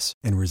 decisiveness,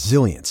 and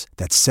resilience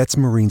that sets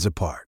Marines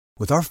apart.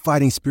 With our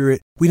fighting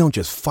spirit, we don't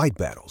just fight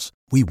battles,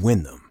 we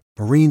win them.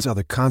 Marines are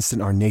the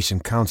constant our nation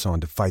counts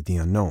on to fight the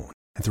unknown.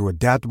 And through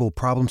adaptable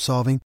problem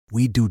solving,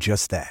 we do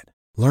just that.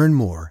 Learn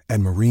more at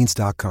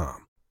marines.com.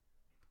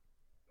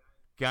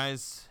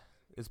 Guys,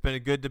 it's been a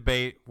good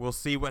debate. We'll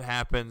see what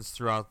happens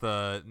throughout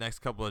the next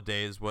couple of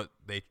days, what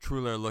they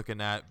truly are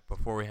looking at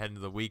before we head into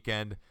the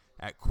weekend.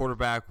 At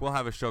quarterback, we'll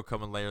have a show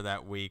coming later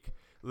this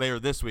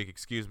week,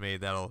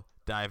 that'll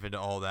dive into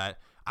all that.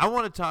 I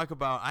want to talk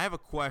about, I have a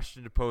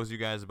question to pose you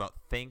guys about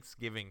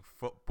Thanksgiving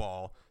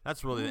football.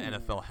 That's really the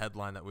NFL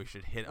headline that we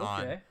should hit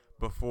on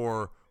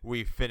before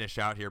we finish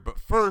out here. But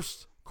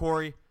first,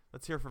 Corey,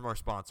 let's hear from our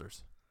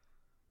sponsors.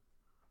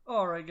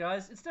 All right,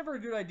 guys, it's never a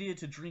good idea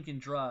to drink and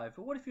drive,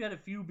 but what if you had a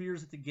few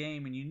beers at the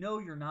game and you know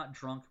you're not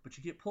drunk, but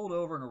you get pulled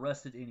over and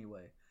arrested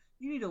anyway?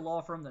 You need a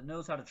law firm that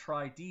knows how to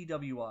try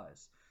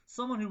DWIs,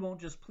 someone who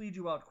won't just plead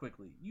you out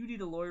quickly. You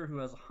need a lawyer who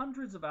has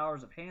hundreds of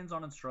hours of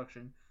hands-on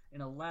instruction in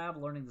a lab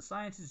learning the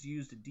sciences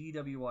used in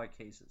DWI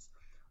cases.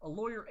 A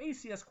lawyer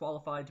ACS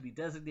qualified to be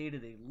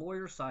designated a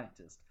lawyer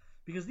scientist,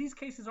 because these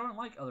cases aren't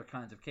like other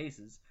kinds of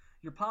cases.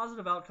 Your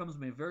positive outcomes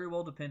may very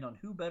well depend on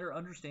who better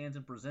understands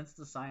and presents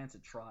the science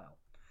at trial.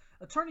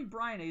 Attorney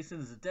Brian Asen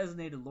is a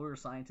designated lawyer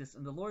scientist,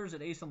 and the lawyers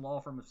at Asen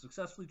Law Firm have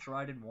successfully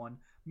tried and won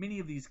many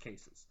of these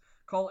cases.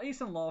 Call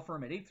Asen Law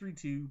Firm at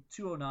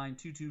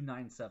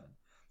 832-209-2297.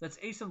 That's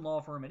Asen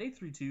Law Firm at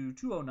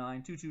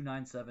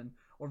 832-209-2297,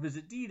 or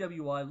visit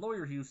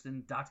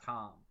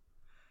DWILawyerHouston.com.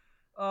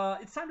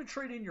 It's time to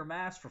trade in your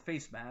mask for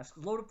face masks,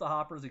 load up the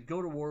hoppers, and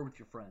go to war with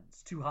your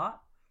friends. Too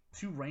hot?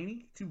 Too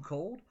rainy? Too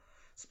cold?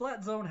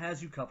 Splat Zone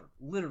has you covered.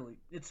 Literally.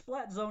 It's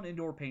Splat Zone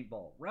Indoor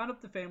Paintball. Round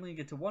up the family and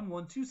get to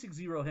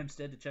 11260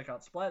 Hempstead to check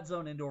out Splat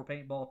Zone Indoor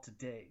Paintball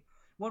today.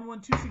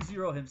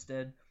 11260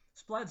 Hempstead,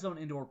 Splat Zone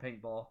Indoor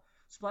Paintball.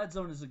 Splat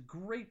Zone is a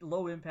great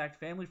low-impact,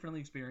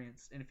 family-friendly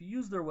experience, and if you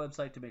use their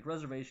website to make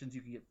reservations,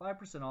 you can get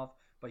 5% off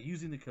by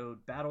using the code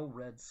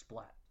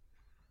BattleRedSplat.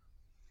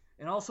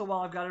 And also, while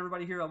I've got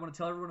everybody here, I want to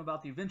tell everyone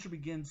about the Adventure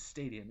Begins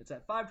Stadium. It's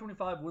at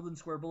 525 Woodland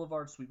Square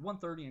Boulevard, Suite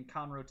 130 in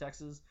Conroe,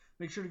 Texas.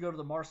 Make sure to go to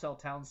the Marcel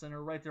Town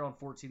Center right there on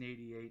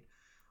 1488.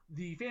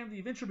 The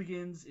Adventure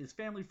Begins is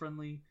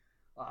family-friendly,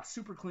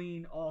 super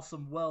clean,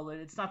 awesome. Well,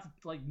 it's not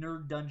like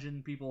nerd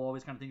dungeon people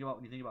always kind of think about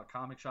when you think about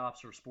comic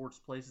shops or sports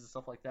places and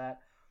stuff like that.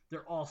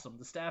 They're awesome.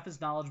 The staff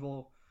is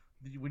knowledgeable.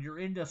 When you're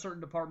in a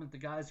certain department, the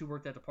guys who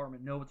work that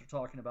department know what they're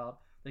talking about.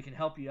 They can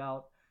help you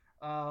out.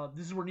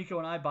 This is where Nico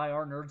and I buy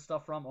our nerd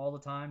stuff from all the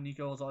time.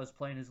 Nico is always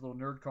playing his little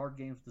nerd card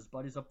games with his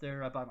buddies up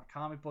there. I buy my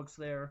comic books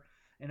there.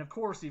 And of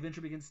course, the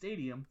Adventure Begins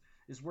Stadium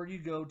is where you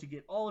go to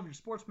get all of your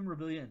sports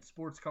memorabilia and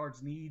sports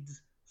cards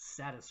needs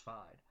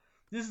satisfied.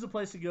 This is the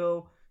place to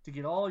go to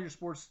get all your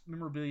sports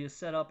memorabilia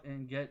set up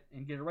and get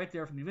it right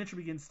there from the Adventure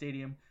Begins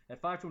Stadium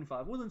at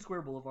 525 Woodland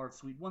Square Boulevard,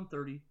 Suite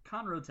 130,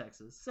 Conroe,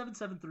 Texas,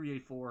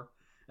 77384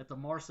 at the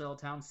Marcel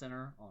Town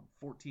Center on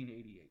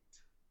 1488.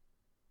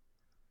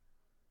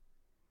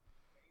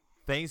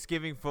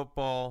 Thanksgiving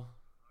football,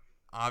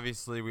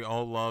 obviously we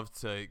all love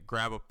to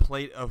grab a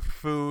plate of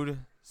food,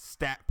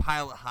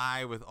 pile it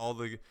high with all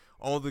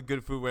the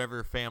good food whatever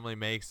your family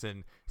makes,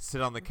 and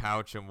sit on the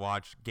couch and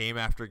watch game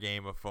after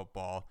game of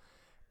football.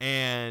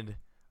 And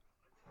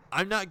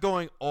I'm not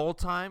going all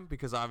time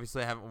because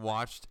obviously I haven't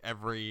watched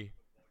every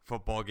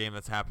football game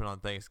that's happened on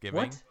Thanksgiving.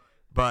 What?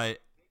 But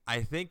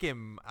I think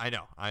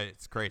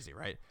it's crazy,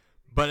 right?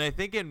 But I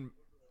think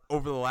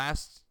over the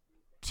last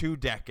 2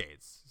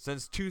 decades,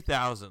 since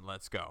 2000,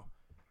 let's go,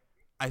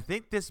 I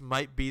think this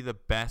might be the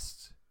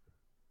best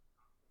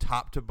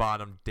top to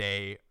bottom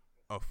day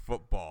of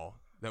football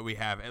that we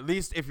have. At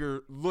least if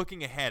you're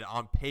looking ahead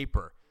on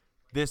paper,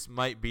 this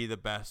might be the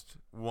best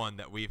one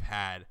that we've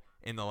had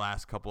in the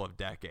last couple of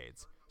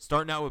decades.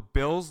 Starting out with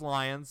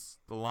Bills-Lions.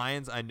 The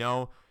Lions, I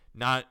know,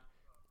 not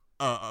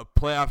a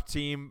playoff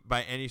team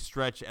by any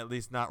stretch, at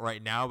least not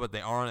right now, but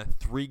they are on a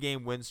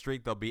 3-game win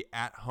streak. They'll be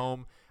at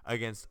home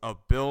against a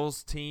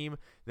Bills team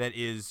that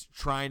is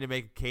trying to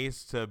make a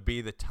case to be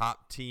the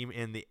top team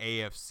in the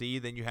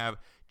AFC. Then you have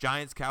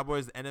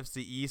Giants-Cowboys. The NFC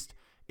East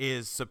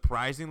is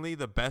surprisingly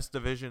the best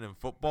division in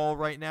football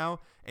right now,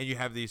 and you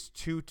have these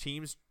 2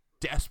 teams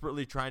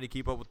desperately trying to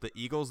keep up with the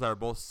Eagles that are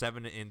both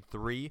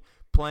 7-3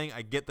 playing.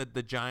 I get that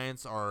the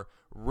Giants are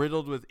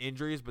riddled with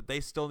injuries, but they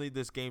still need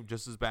this game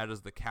just as bad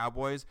as the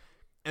Cowboys.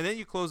 And then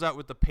you close out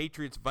with the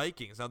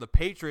Patriots-Vikings. Now, the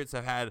Patriots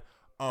have had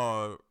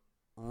a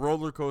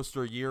roller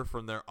coaster year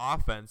from their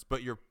offense,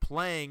 but you're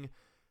playing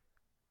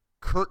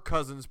Kirk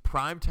Cousins,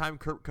 primetime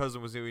Kirk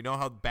Cousins. We know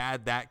how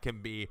bad that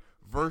can be,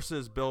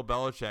 versus Bill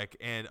Belichick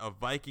and a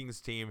Vikings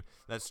team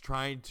that's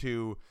trying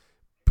to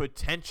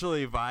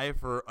potentially vie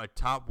for a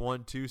top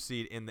 1-2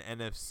 seed in the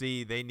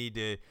NFC. They need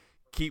to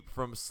keep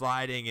from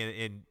sliding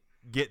and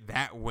get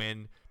that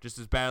win just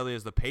as badly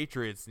as the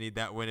Patriots need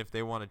that win if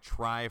they want to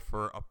try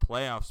for a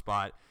playoff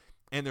spot.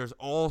 And there's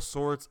all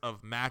sorts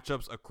of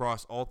matchups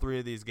across all 3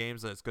 of these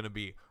games that's going to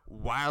be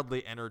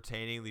wildly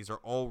entertaining. These are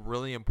all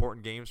really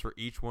important games for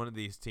each one of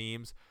these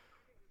teams.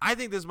 I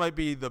think this might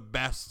be the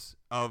best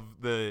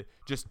of the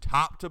just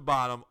top to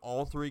bottom,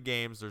 all 3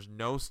 games. There's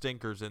no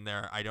stinkers in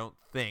there, I don't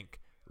think,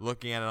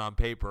 looking at it on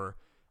paper.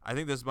 I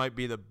think this might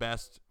be the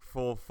best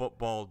full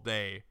football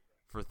day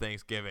for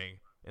Thanksgiving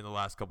in the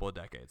last couple of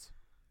decades.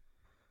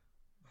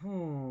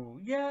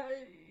 Yeah,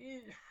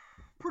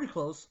 pretty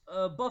close.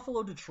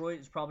 Buffalo-Detroit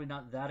is probably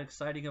not that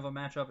exciting of a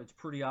matchup. It's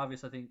pretty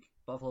obvious. I think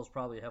Buffalo's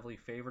probably heavily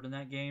favored in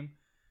that game.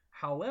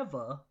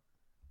 However,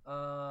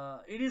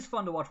 it is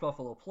fun to watch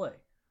Buffalo play.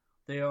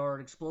 They are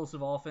an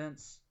explosive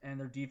offense, and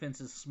their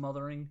defense is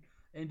smothering.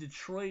 And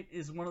Detroit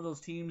is one of those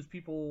teams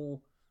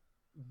people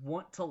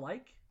want to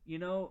like. You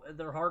know,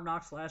 their Hard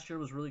Knocks last year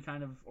was really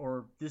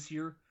this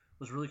year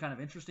was really kind of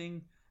interesting.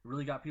 It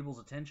really got people's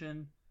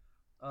attention.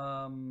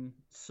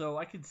 So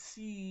I could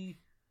see,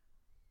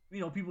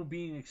 people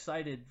being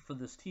excited for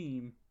this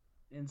team.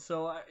 And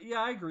so,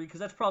 I agree, because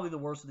that's probably the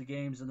worst of the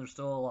games, and there's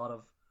still a lot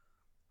of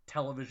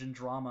television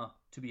drama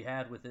to be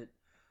had with it.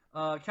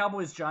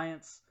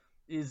 Cowboys-Giants,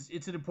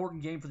 it's an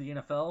important game for the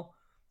NFL.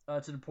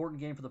 It's an important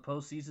game for the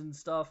postseason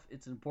stuff.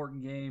 It's an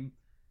important game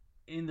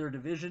in their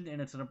division, and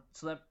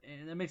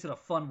that makes it a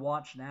fun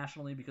watch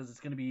nationally, because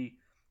it's going to be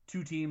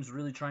 2 teams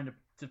really trying to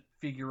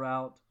figure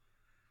out.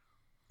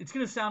 It's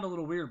going to sound a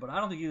little weird, but I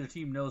don't think either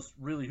team knows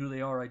really who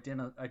they are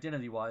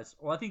identity-wise.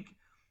 Or I think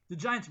the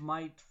Giants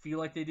might feel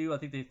like they do. I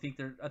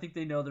think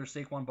they know there's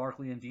Saquon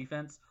Barkley in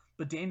defense,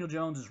 but Daniel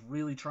Jones is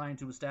really trying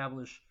to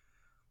establish.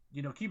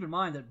 Keep in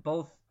mind that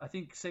I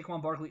think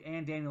Saquon Barkley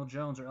and Daniel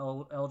Jones are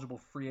eligible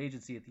for free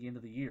agency at the end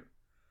of the year.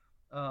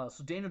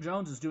 So Daniel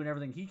Jones is doing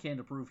everything he can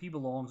to prove he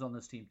belongs on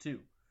this team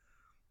too.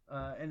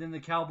 And then the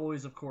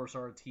Cowboys, of course,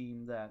 are a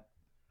team that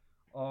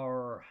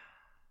are.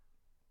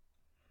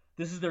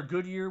 This is their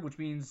good year, which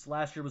means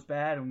last year was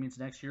bad, and means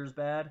next year is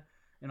bad.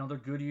 And on their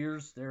good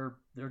years, they're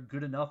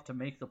good enough to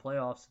make the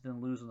playoffs and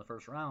then lose in the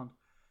first round.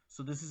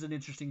 So this is an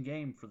interesting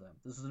game for them.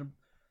 This is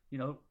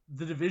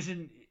the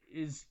division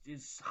is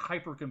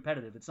hyper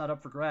competitive. It's not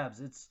up for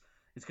grabs. It's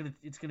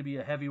gonna be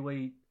a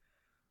heavyweight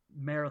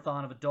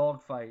marathon of a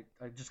dogfight.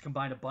 I just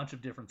combined a bunch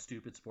of different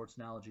stupid sports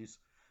analogies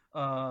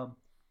to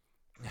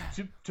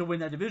win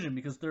that division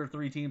because there are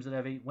 3 teams that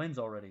have 8 wins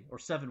already or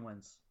 7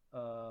 wins.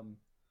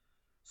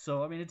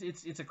 So I mean,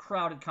 it's a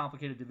crowded,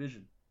 complicated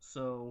division.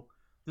 So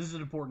this is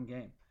an important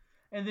game.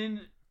 And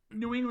then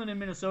New England and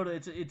Minnesota,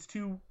 it's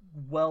 2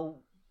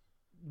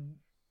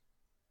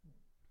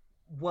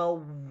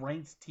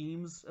 well-ranked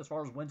teams as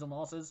far as wins and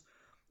losses.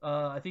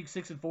 I think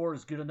 6-4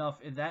 is good enough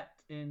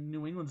in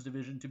New England's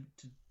division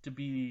to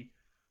be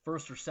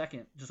first or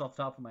second, just off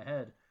the top of my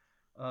head.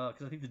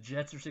 Because I think the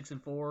Jets are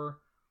 6-4,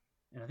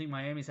 and I think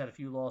Miami's had a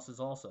few losses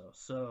also.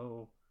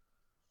 So,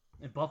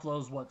 and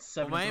Buffalo's what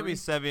 7-3?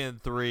 Miami's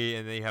 7-3,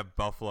 and they have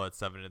Buffalo at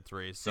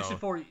 7-3. So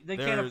 6-4. They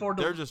can't afford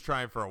to. They're just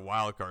trying for a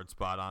wild card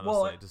spot,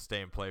 honestly, to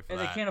stay and play for and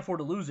that. And they can't afford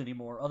to lose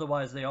anymore.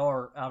 Otherwise, they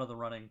are out of the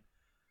running.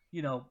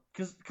 You know,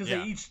 because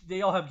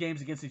they all have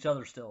games against each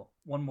other still.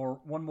 One more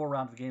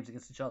round of games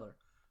against each other.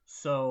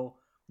 So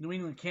New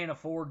England can't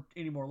afford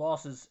any more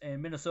losses,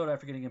 and Minnesota,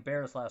 after getting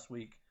embarrassed last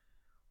week,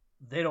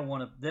 they don't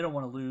want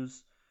to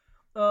lose.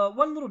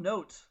 One little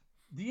note: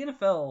 the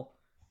NFL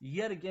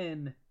yet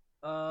again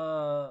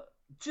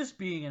just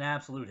being an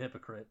absolute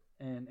hypocrite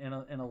and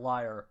a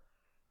liar.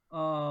 Hey,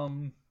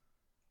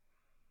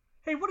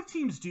 what do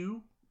teams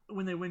do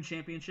when they win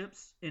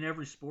championships in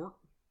every sport?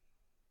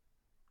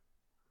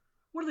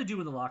 What do they do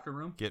in the locker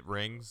room? Get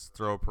rings,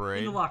 throw a parade.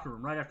 In the locker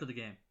room, right after the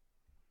game.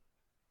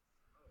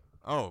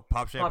 Oh,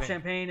 pop champagne. Pop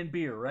champagne and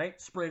beer, right?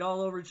 Spray it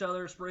all over each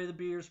other. Spray the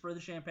beer, spray the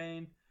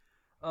champagne.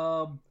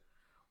 What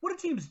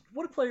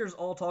do players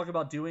all talk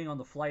about doing on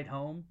the flight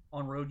home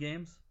on road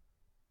games?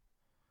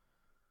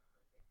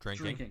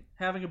 Drinking.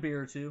 Having a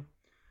beer or two.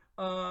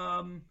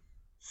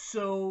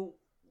 So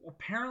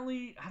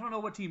apparently, I don't know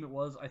what team it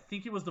was. I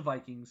think it was the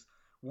Vikings.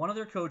 One of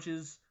their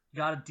coaches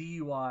got a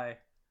DUI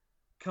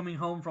coming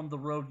home from the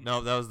road. No,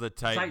 that was the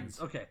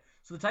Titans. Okay.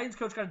 So the Titans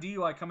coach got a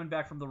DUI coming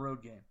back from the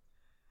road game.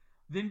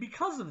 Then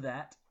because of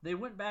that, they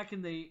went back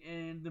and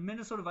the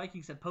Minnesota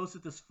Vikings had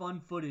posted this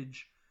fun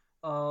footage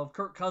of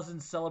Kirk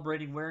Cousins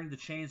celebrating wearing the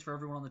chains for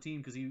everyone on the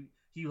team because he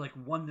like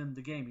won them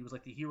the game. He was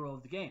like the hero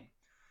of the game.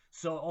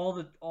 So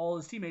all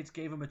his teammates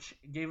gave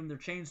him their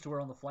chains to wear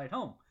on the flight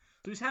home.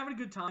 So he's having a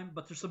good time,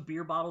 but there's some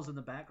beer bottles in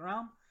the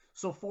background.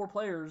 So 4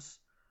 players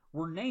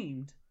were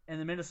named, and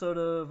the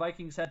Minnesota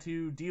Vikings had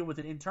to deal with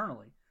it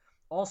internally.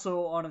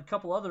 Also, on a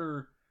couple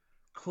other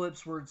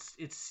clips where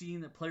it's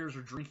seen that players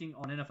are drinking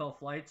on NFL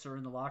flights or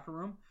in the locker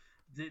room,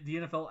 the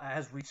NFL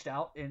has reached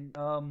out and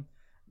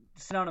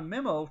sent out a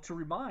memo to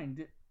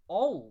remind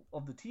all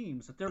of the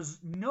teams that there's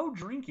no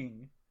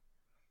drinking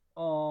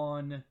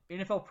on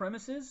NFL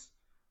premises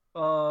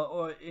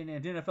or in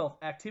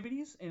NFL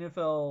activities,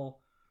 NFL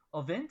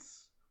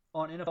events,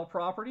 on NFL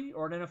property,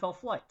 or on NFL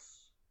flights.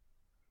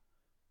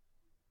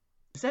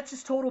 Is that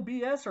just total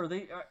BS? Or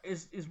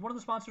is one of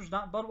the sponsors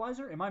not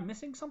Budweiser? Am I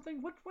missing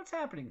something? What's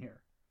happening here?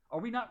 Are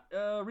we not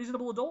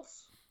reasonable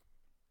adults?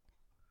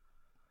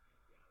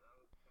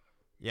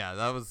 Yeah,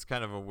 that was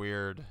kind of a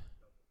weird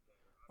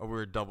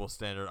double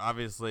standard.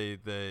 Obviously,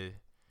 I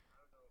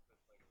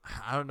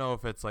don't know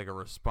if it's like a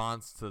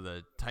response to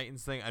the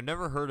Titans thing. I've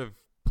never heard of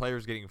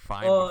players getting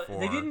fined before.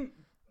 They didn't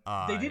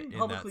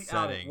publicly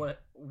out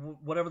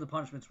whatever the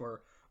punishments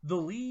were.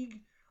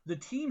 The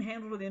team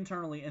handled it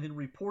internally and then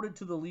reported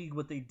to the league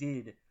what they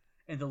did,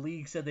 and the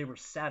league said they were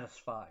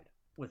satisfied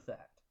with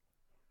that.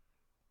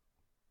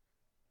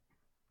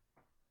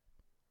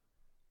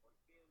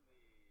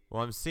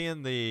 Well, I'm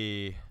seeing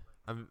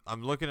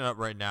I'm looking it up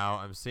right now.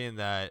 I'm seeing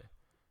that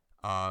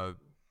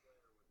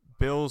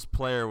Bills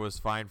player was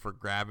fined for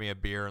grabbing a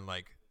beer and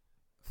like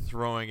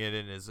throwing it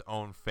in his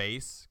own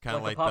face, kind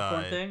of like the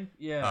popcorn thing.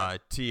 Yeah.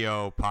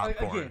 T.O.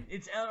 popcorn. Again,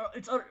 it's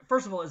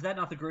first of all, is that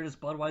not the greatest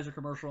Budweiser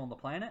commercial on the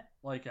planet?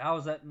 Like, how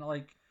is that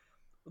like?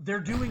 They're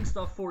doing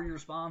stuff for your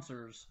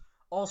sponsors.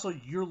 Also,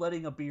 you're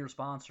letting a beer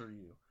sponsor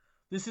you.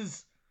 This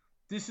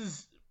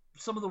is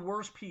some of the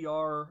worst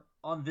PR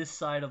on this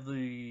side of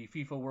the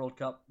FIFA World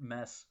Cup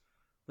mess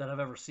that I've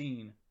ever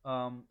seen.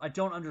 I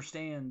don't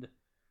understand.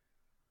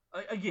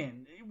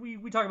 Again,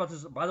 we talk about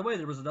this. By the way,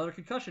 there was another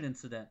concussion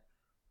incident.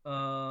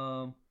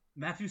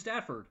 Matthew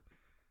Stafford.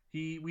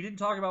 We didn't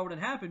talk about what had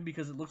happened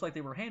because it looked like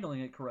they were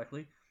handling it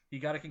correctly. He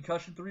got a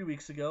concussion 3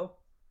 weeks ago.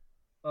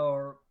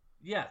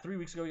 3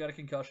 weeks ago he got a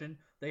concussion.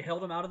 They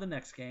held him out of the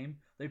next game.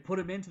 They put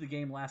him into the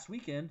game last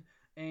weekend,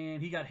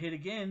 and he got hit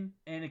again,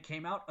 and it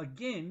came out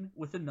again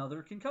with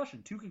another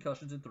concussion. 2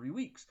 concussions in 3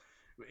 weeks.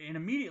 And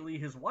immediately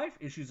his wife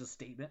issues a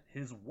statement.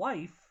 His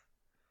wife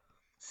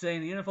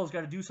saying the NFL's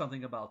got to do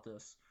something about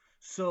this.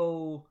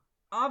 So,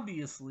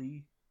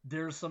 obviously,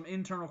 there's some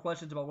internal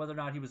questions about whether or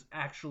not he was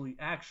actually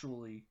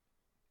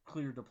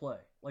cleared to play.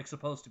 Like,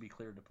 supposed to be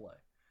cleared to play.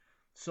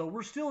 So,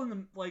 we're still in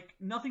the, like,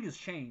 nothing has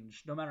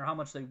changed, no matter how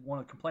much they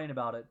want to complain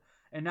about it.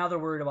 And now they're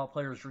worried about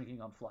players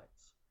drinking on flights.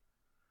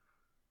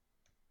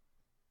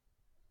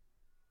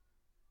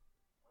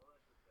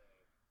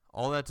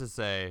 All that to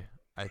say,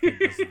 I think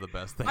this is the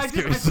best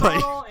Thanksgiving I slate. saw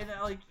it all, and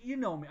like, you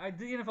know me,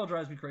 the NFL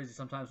drives me crazy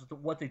sometimes with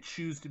what they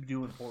choose to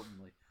do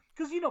importantly.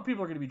 because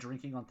people are going to be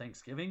drinking on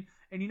Thanksgiving,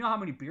 and you know how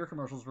many beer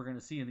commercials we're going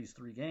to see in these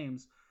 3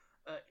 games,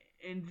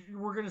 and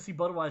we're going to see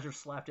Budweiser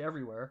slapped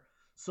everywhere.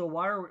 So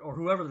why are or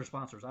whoever their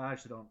sponsors? I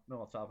actually don't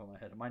know off the top of my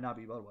head. It might not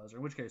be Budweiser,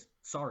 in which case,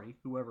 sorry,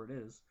 whoever it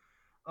is.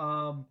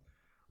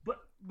 But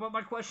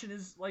my question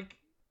is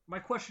my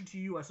question to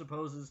you, I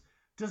suppose, is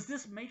does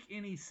this make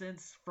any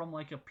sense from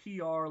like a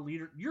PR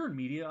leader? You're in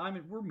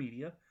media. We're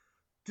media.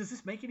 Does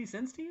this make any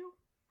sense to you?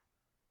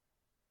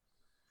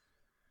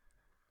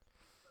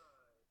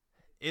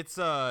 It's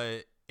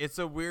a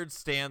weird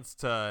stance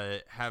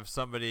to have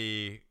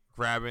somebody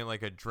grabbing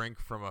like a drink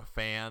from a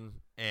fan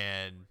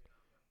and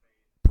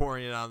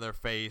pouring it on their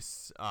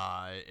face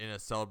in a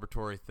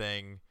celebratory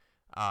thing,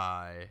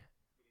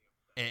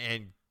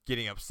 and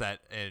getting upset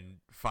and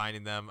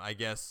finding them. I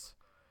guess,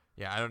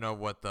 yeah, I don't know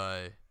what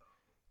the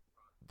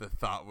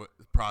thought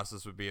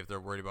process would be if they're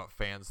worried about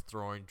fans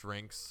throwing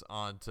drinks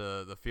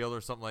onto the field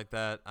or something like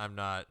that. I'm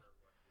not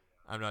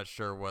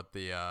sure what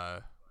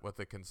the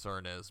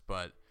concern is,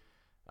 but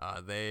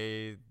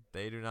they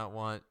do not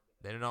want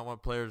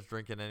players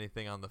drinking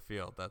anything on the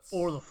field.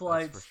 Or the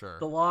flights, that's for sure.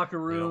 The locker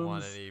rooms. They don't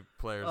want any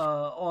players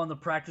on the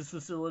practice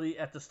facility,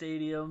 at the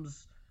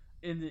stadiums,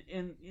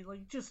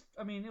 it's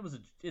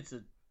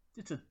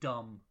a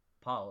dumb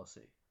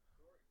policy.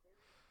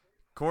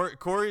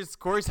 Corey's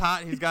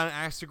hot. He's got an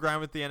axe to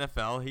grind with the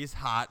NFL. He's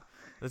hot.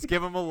 Let's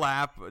give him a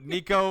lap.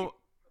 Nico,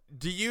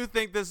 do you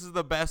think this is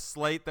the best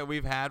slate that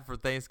we've had for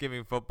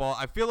Thanksgiving football?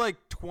 I feel like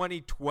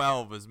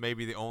 2012 is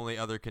maybe the only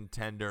other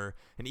contender,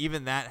 and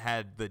even that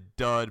had the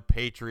dud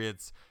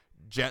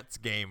Patriots-Jets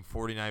game,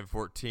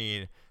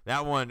 49-14.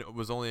 That one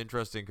was only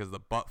interesting because the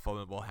butt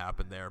fumble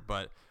happened there,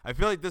 but I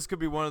feel like this could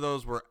be one of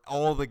those where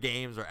all the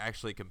games are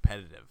actually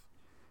competitive.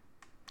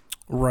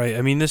 Right.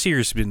 I mean, this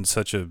year's been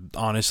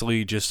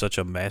honestly, just such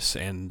a mess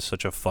and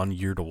such a fun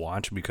year to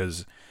watch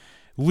because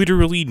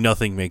literally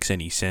nothing makes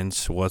any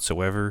sense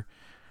whatsoever.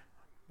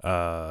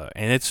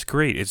 And it's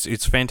great.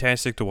 It's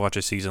fantastic to watch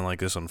a season like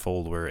this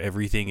unfold where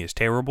everything is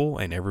terrible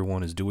and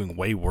everyone is doing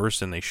way worse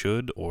than they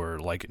should or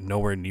like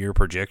nowhere near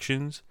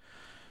projections,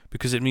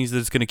 because it means that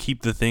it's going to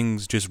keep the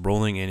things just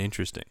rolling and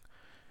interesting.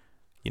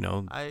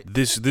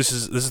 This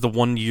is the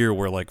one year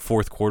where like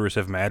fourth quarters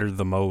have mattered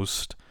the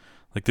most.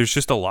 Like, there's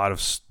just a lot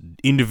of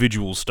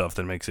individual stuff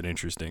that makes it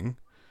interesting.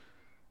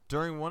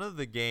 During one of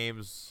the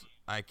games,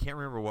 I can't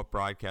remember what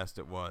broadcast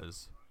it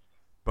was,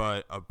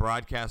 but a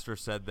broadcaster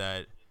said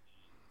that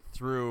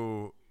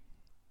through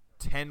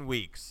 10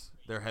 weeks,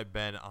 there had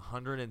been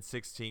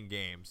 116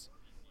 games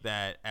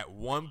that at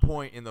one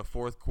point in the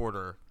fourth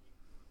quarter,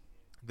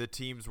 the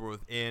teams were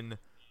within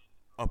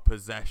a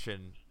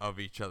possession of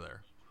each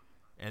other.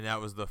 And that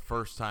was the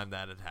first time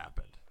that had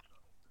happened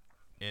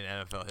in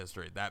NFL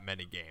history, that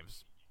many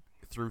games.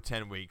 Through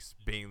 10 weeks,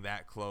 being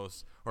that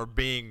close or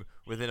being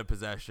within a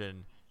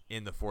possession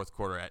in the fourth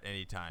quarter at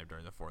any time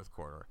during the fourth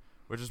quarter,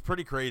 which is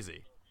pretty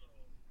crazy.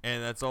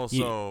 And that's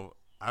also,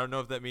 I don't know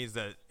if that means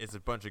that it's a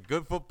bunch of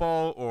good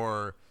football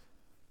or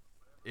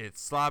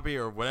it's sloppy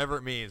or whatever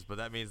it means, but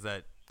that means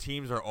that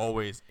teams are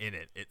always in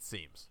it, it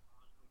seems.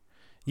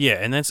 Yeah,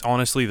 and that's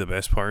honestly the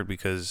best part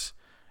because,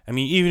 I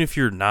mean, even if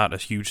you're not a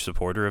huge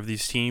supporter of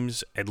these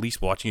teams, at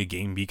least watching a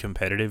game be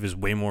competitive is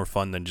way more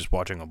fun than just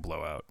watching a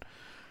blowout.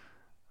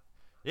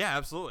 Yeah,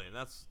 absolutely.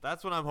 And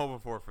that's what I'm hoping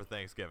for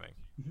Thanksgiving.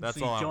 That's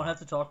so all. You don't have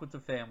to talk with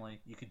the family.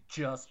 You could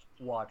just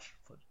watch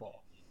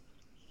football.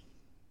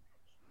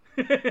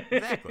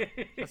 Exactly.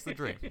 That's the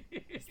dream.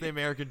 It's the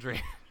American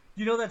dream.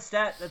 You know that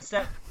stat.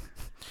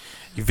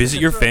 You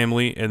visit your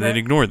family and then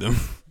ignore them.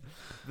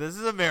 This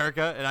is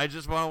America, and I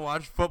just want to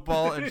watch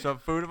football and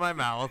shove food in my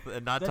mouth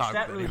and not talk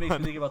That to really anyone. makes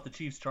me think about the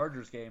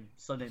Chiefs-Chargers game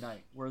Sunday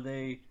night, where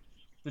the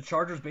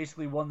Chargers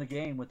basically won the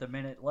game with a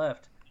minute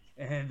left,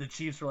 and the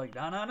Chiefs were like,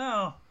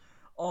 no.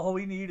 All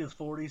we need is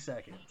 40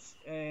 seconds.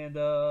 And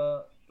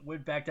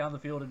went back down the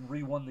field and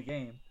re-won the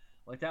game.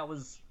 Like, that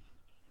was...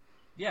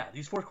 Yeah,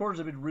 these fourth quarters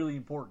have been really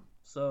important.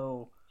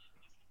 So,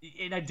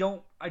 and I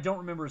don't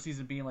remember a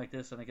season being like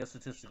this, and I guess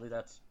statistically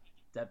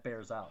that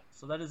bears out.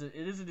 So it is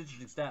an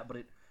interesting stat,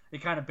 but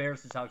it kind of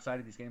bears just how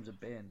exciting these games have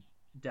been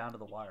down to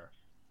the wire.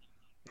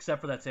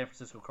 Except for that San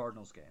Francisco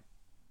Cardinals game.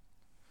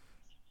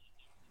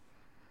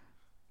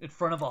 In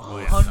front of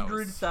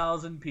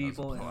 100,000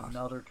 people in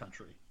another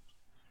country.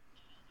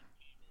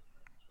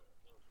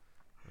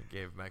 We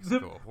gave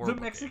Mexico a horrible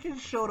The Mexicans game,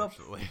 showed up.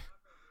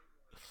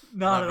 Not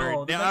Not very- at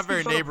all. The not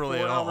very Mexicans showed up neighborly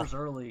 4 at all. hours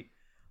early.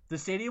 The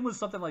stadium was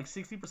something like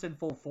 60%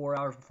 full 4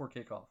 hours before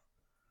kickoff.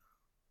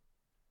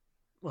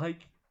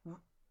 Like,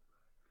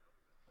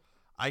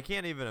 I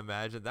can't even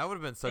imagine. That would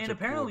have been such and a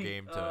cool apparently,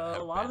 game to have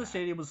a lot of been the at.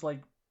 stadium was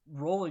like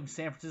rolling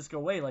San Francisco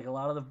way. Like a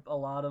lot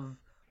of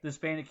the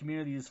Hispanic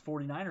community is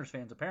 49ers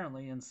fans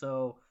apparently, and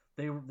so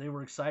they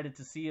were excited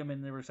to see him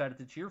and they were excited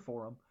to cheer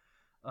for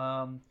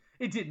him.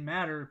 It didn't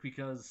matter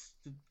because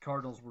the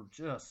Cardinals were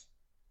just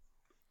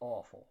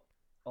awful.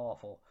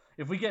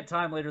 If we get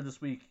time later this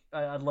week,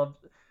 I'd love.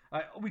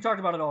 We talked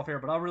about it off air,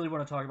 but I really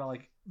want to talk about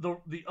like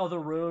the other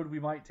road we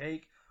might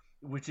take,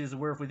 which is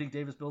where if we think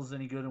Davis Mills is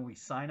any good and we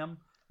sign him,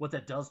 what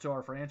that does to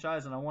our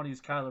franchise, and I want to use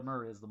Kyler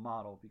Murray as the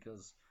model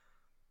because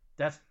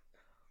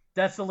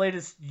that's the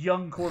latest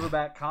young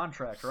quarterback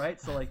contract, right?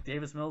 So like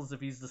Davis Mills,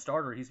 if he's the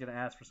starter, he's going to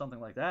ask for something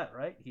like that,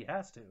 right? He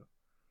has to.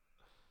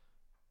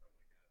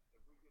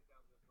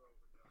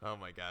 Oh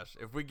my gosh!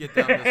 If we get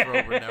down this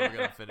road, we're never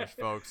going to finish,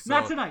 folks. So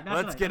not tonight.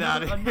 Let's get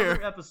out of here.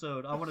 Another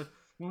episode. I want to.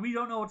 When we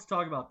don't know what to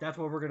talk about, that's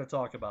what we're going to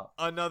talk about.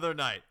 Another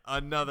night.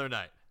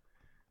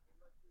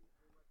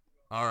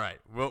 All right,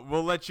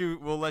 we'll let you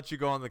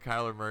go on the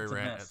Kyler Murray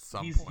rant at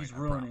some point. He's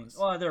ruining.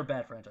 Well, they're a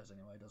bad franchise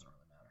anyway. It doesn't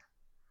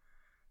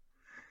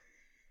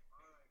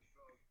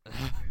really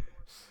matter.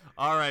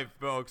 All right,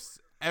 folks.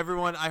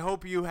 Everyone, I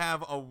hope you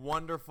have a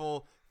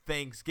wonderful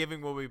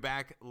Thanksgiving. We'll be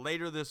back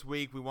later this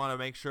week. We want to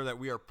make sure that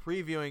we are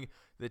previewing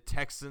the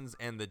Texans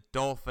and the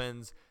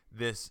Dolphins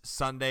this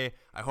Sunday.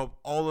 I hope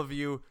all of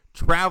you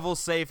travel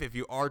safe if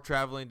you are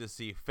traveling to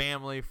see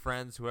family,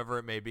 friends, whoever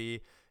it may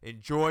be.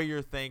 Enjoy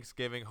your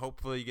Thanksgiving.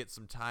 Hopefully you get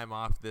some time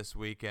off this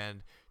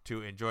weekend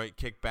to enjoy it,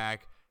 kick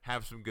back,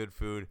 have some good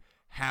food,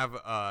 have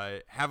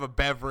a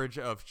beverage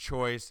of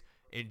choice.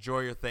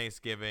 Enjoy your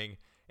Thanksgiving.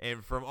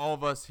 And from all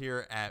of us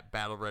here at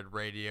Battle Red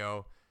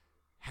Radio,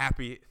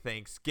 happy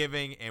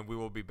Thanksgiving, and we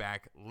will be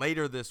back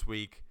later this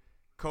week.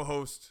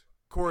 Co-host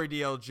Corey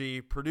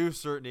DLG,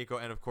 producer Nico,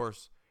 and of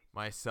course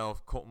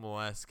myself, Colton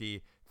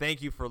Molesky.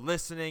 Thank you for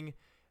listening,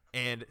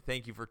 and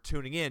thank you for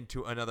tuning in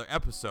to another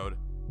episode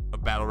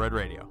of Battle Red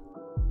Radio.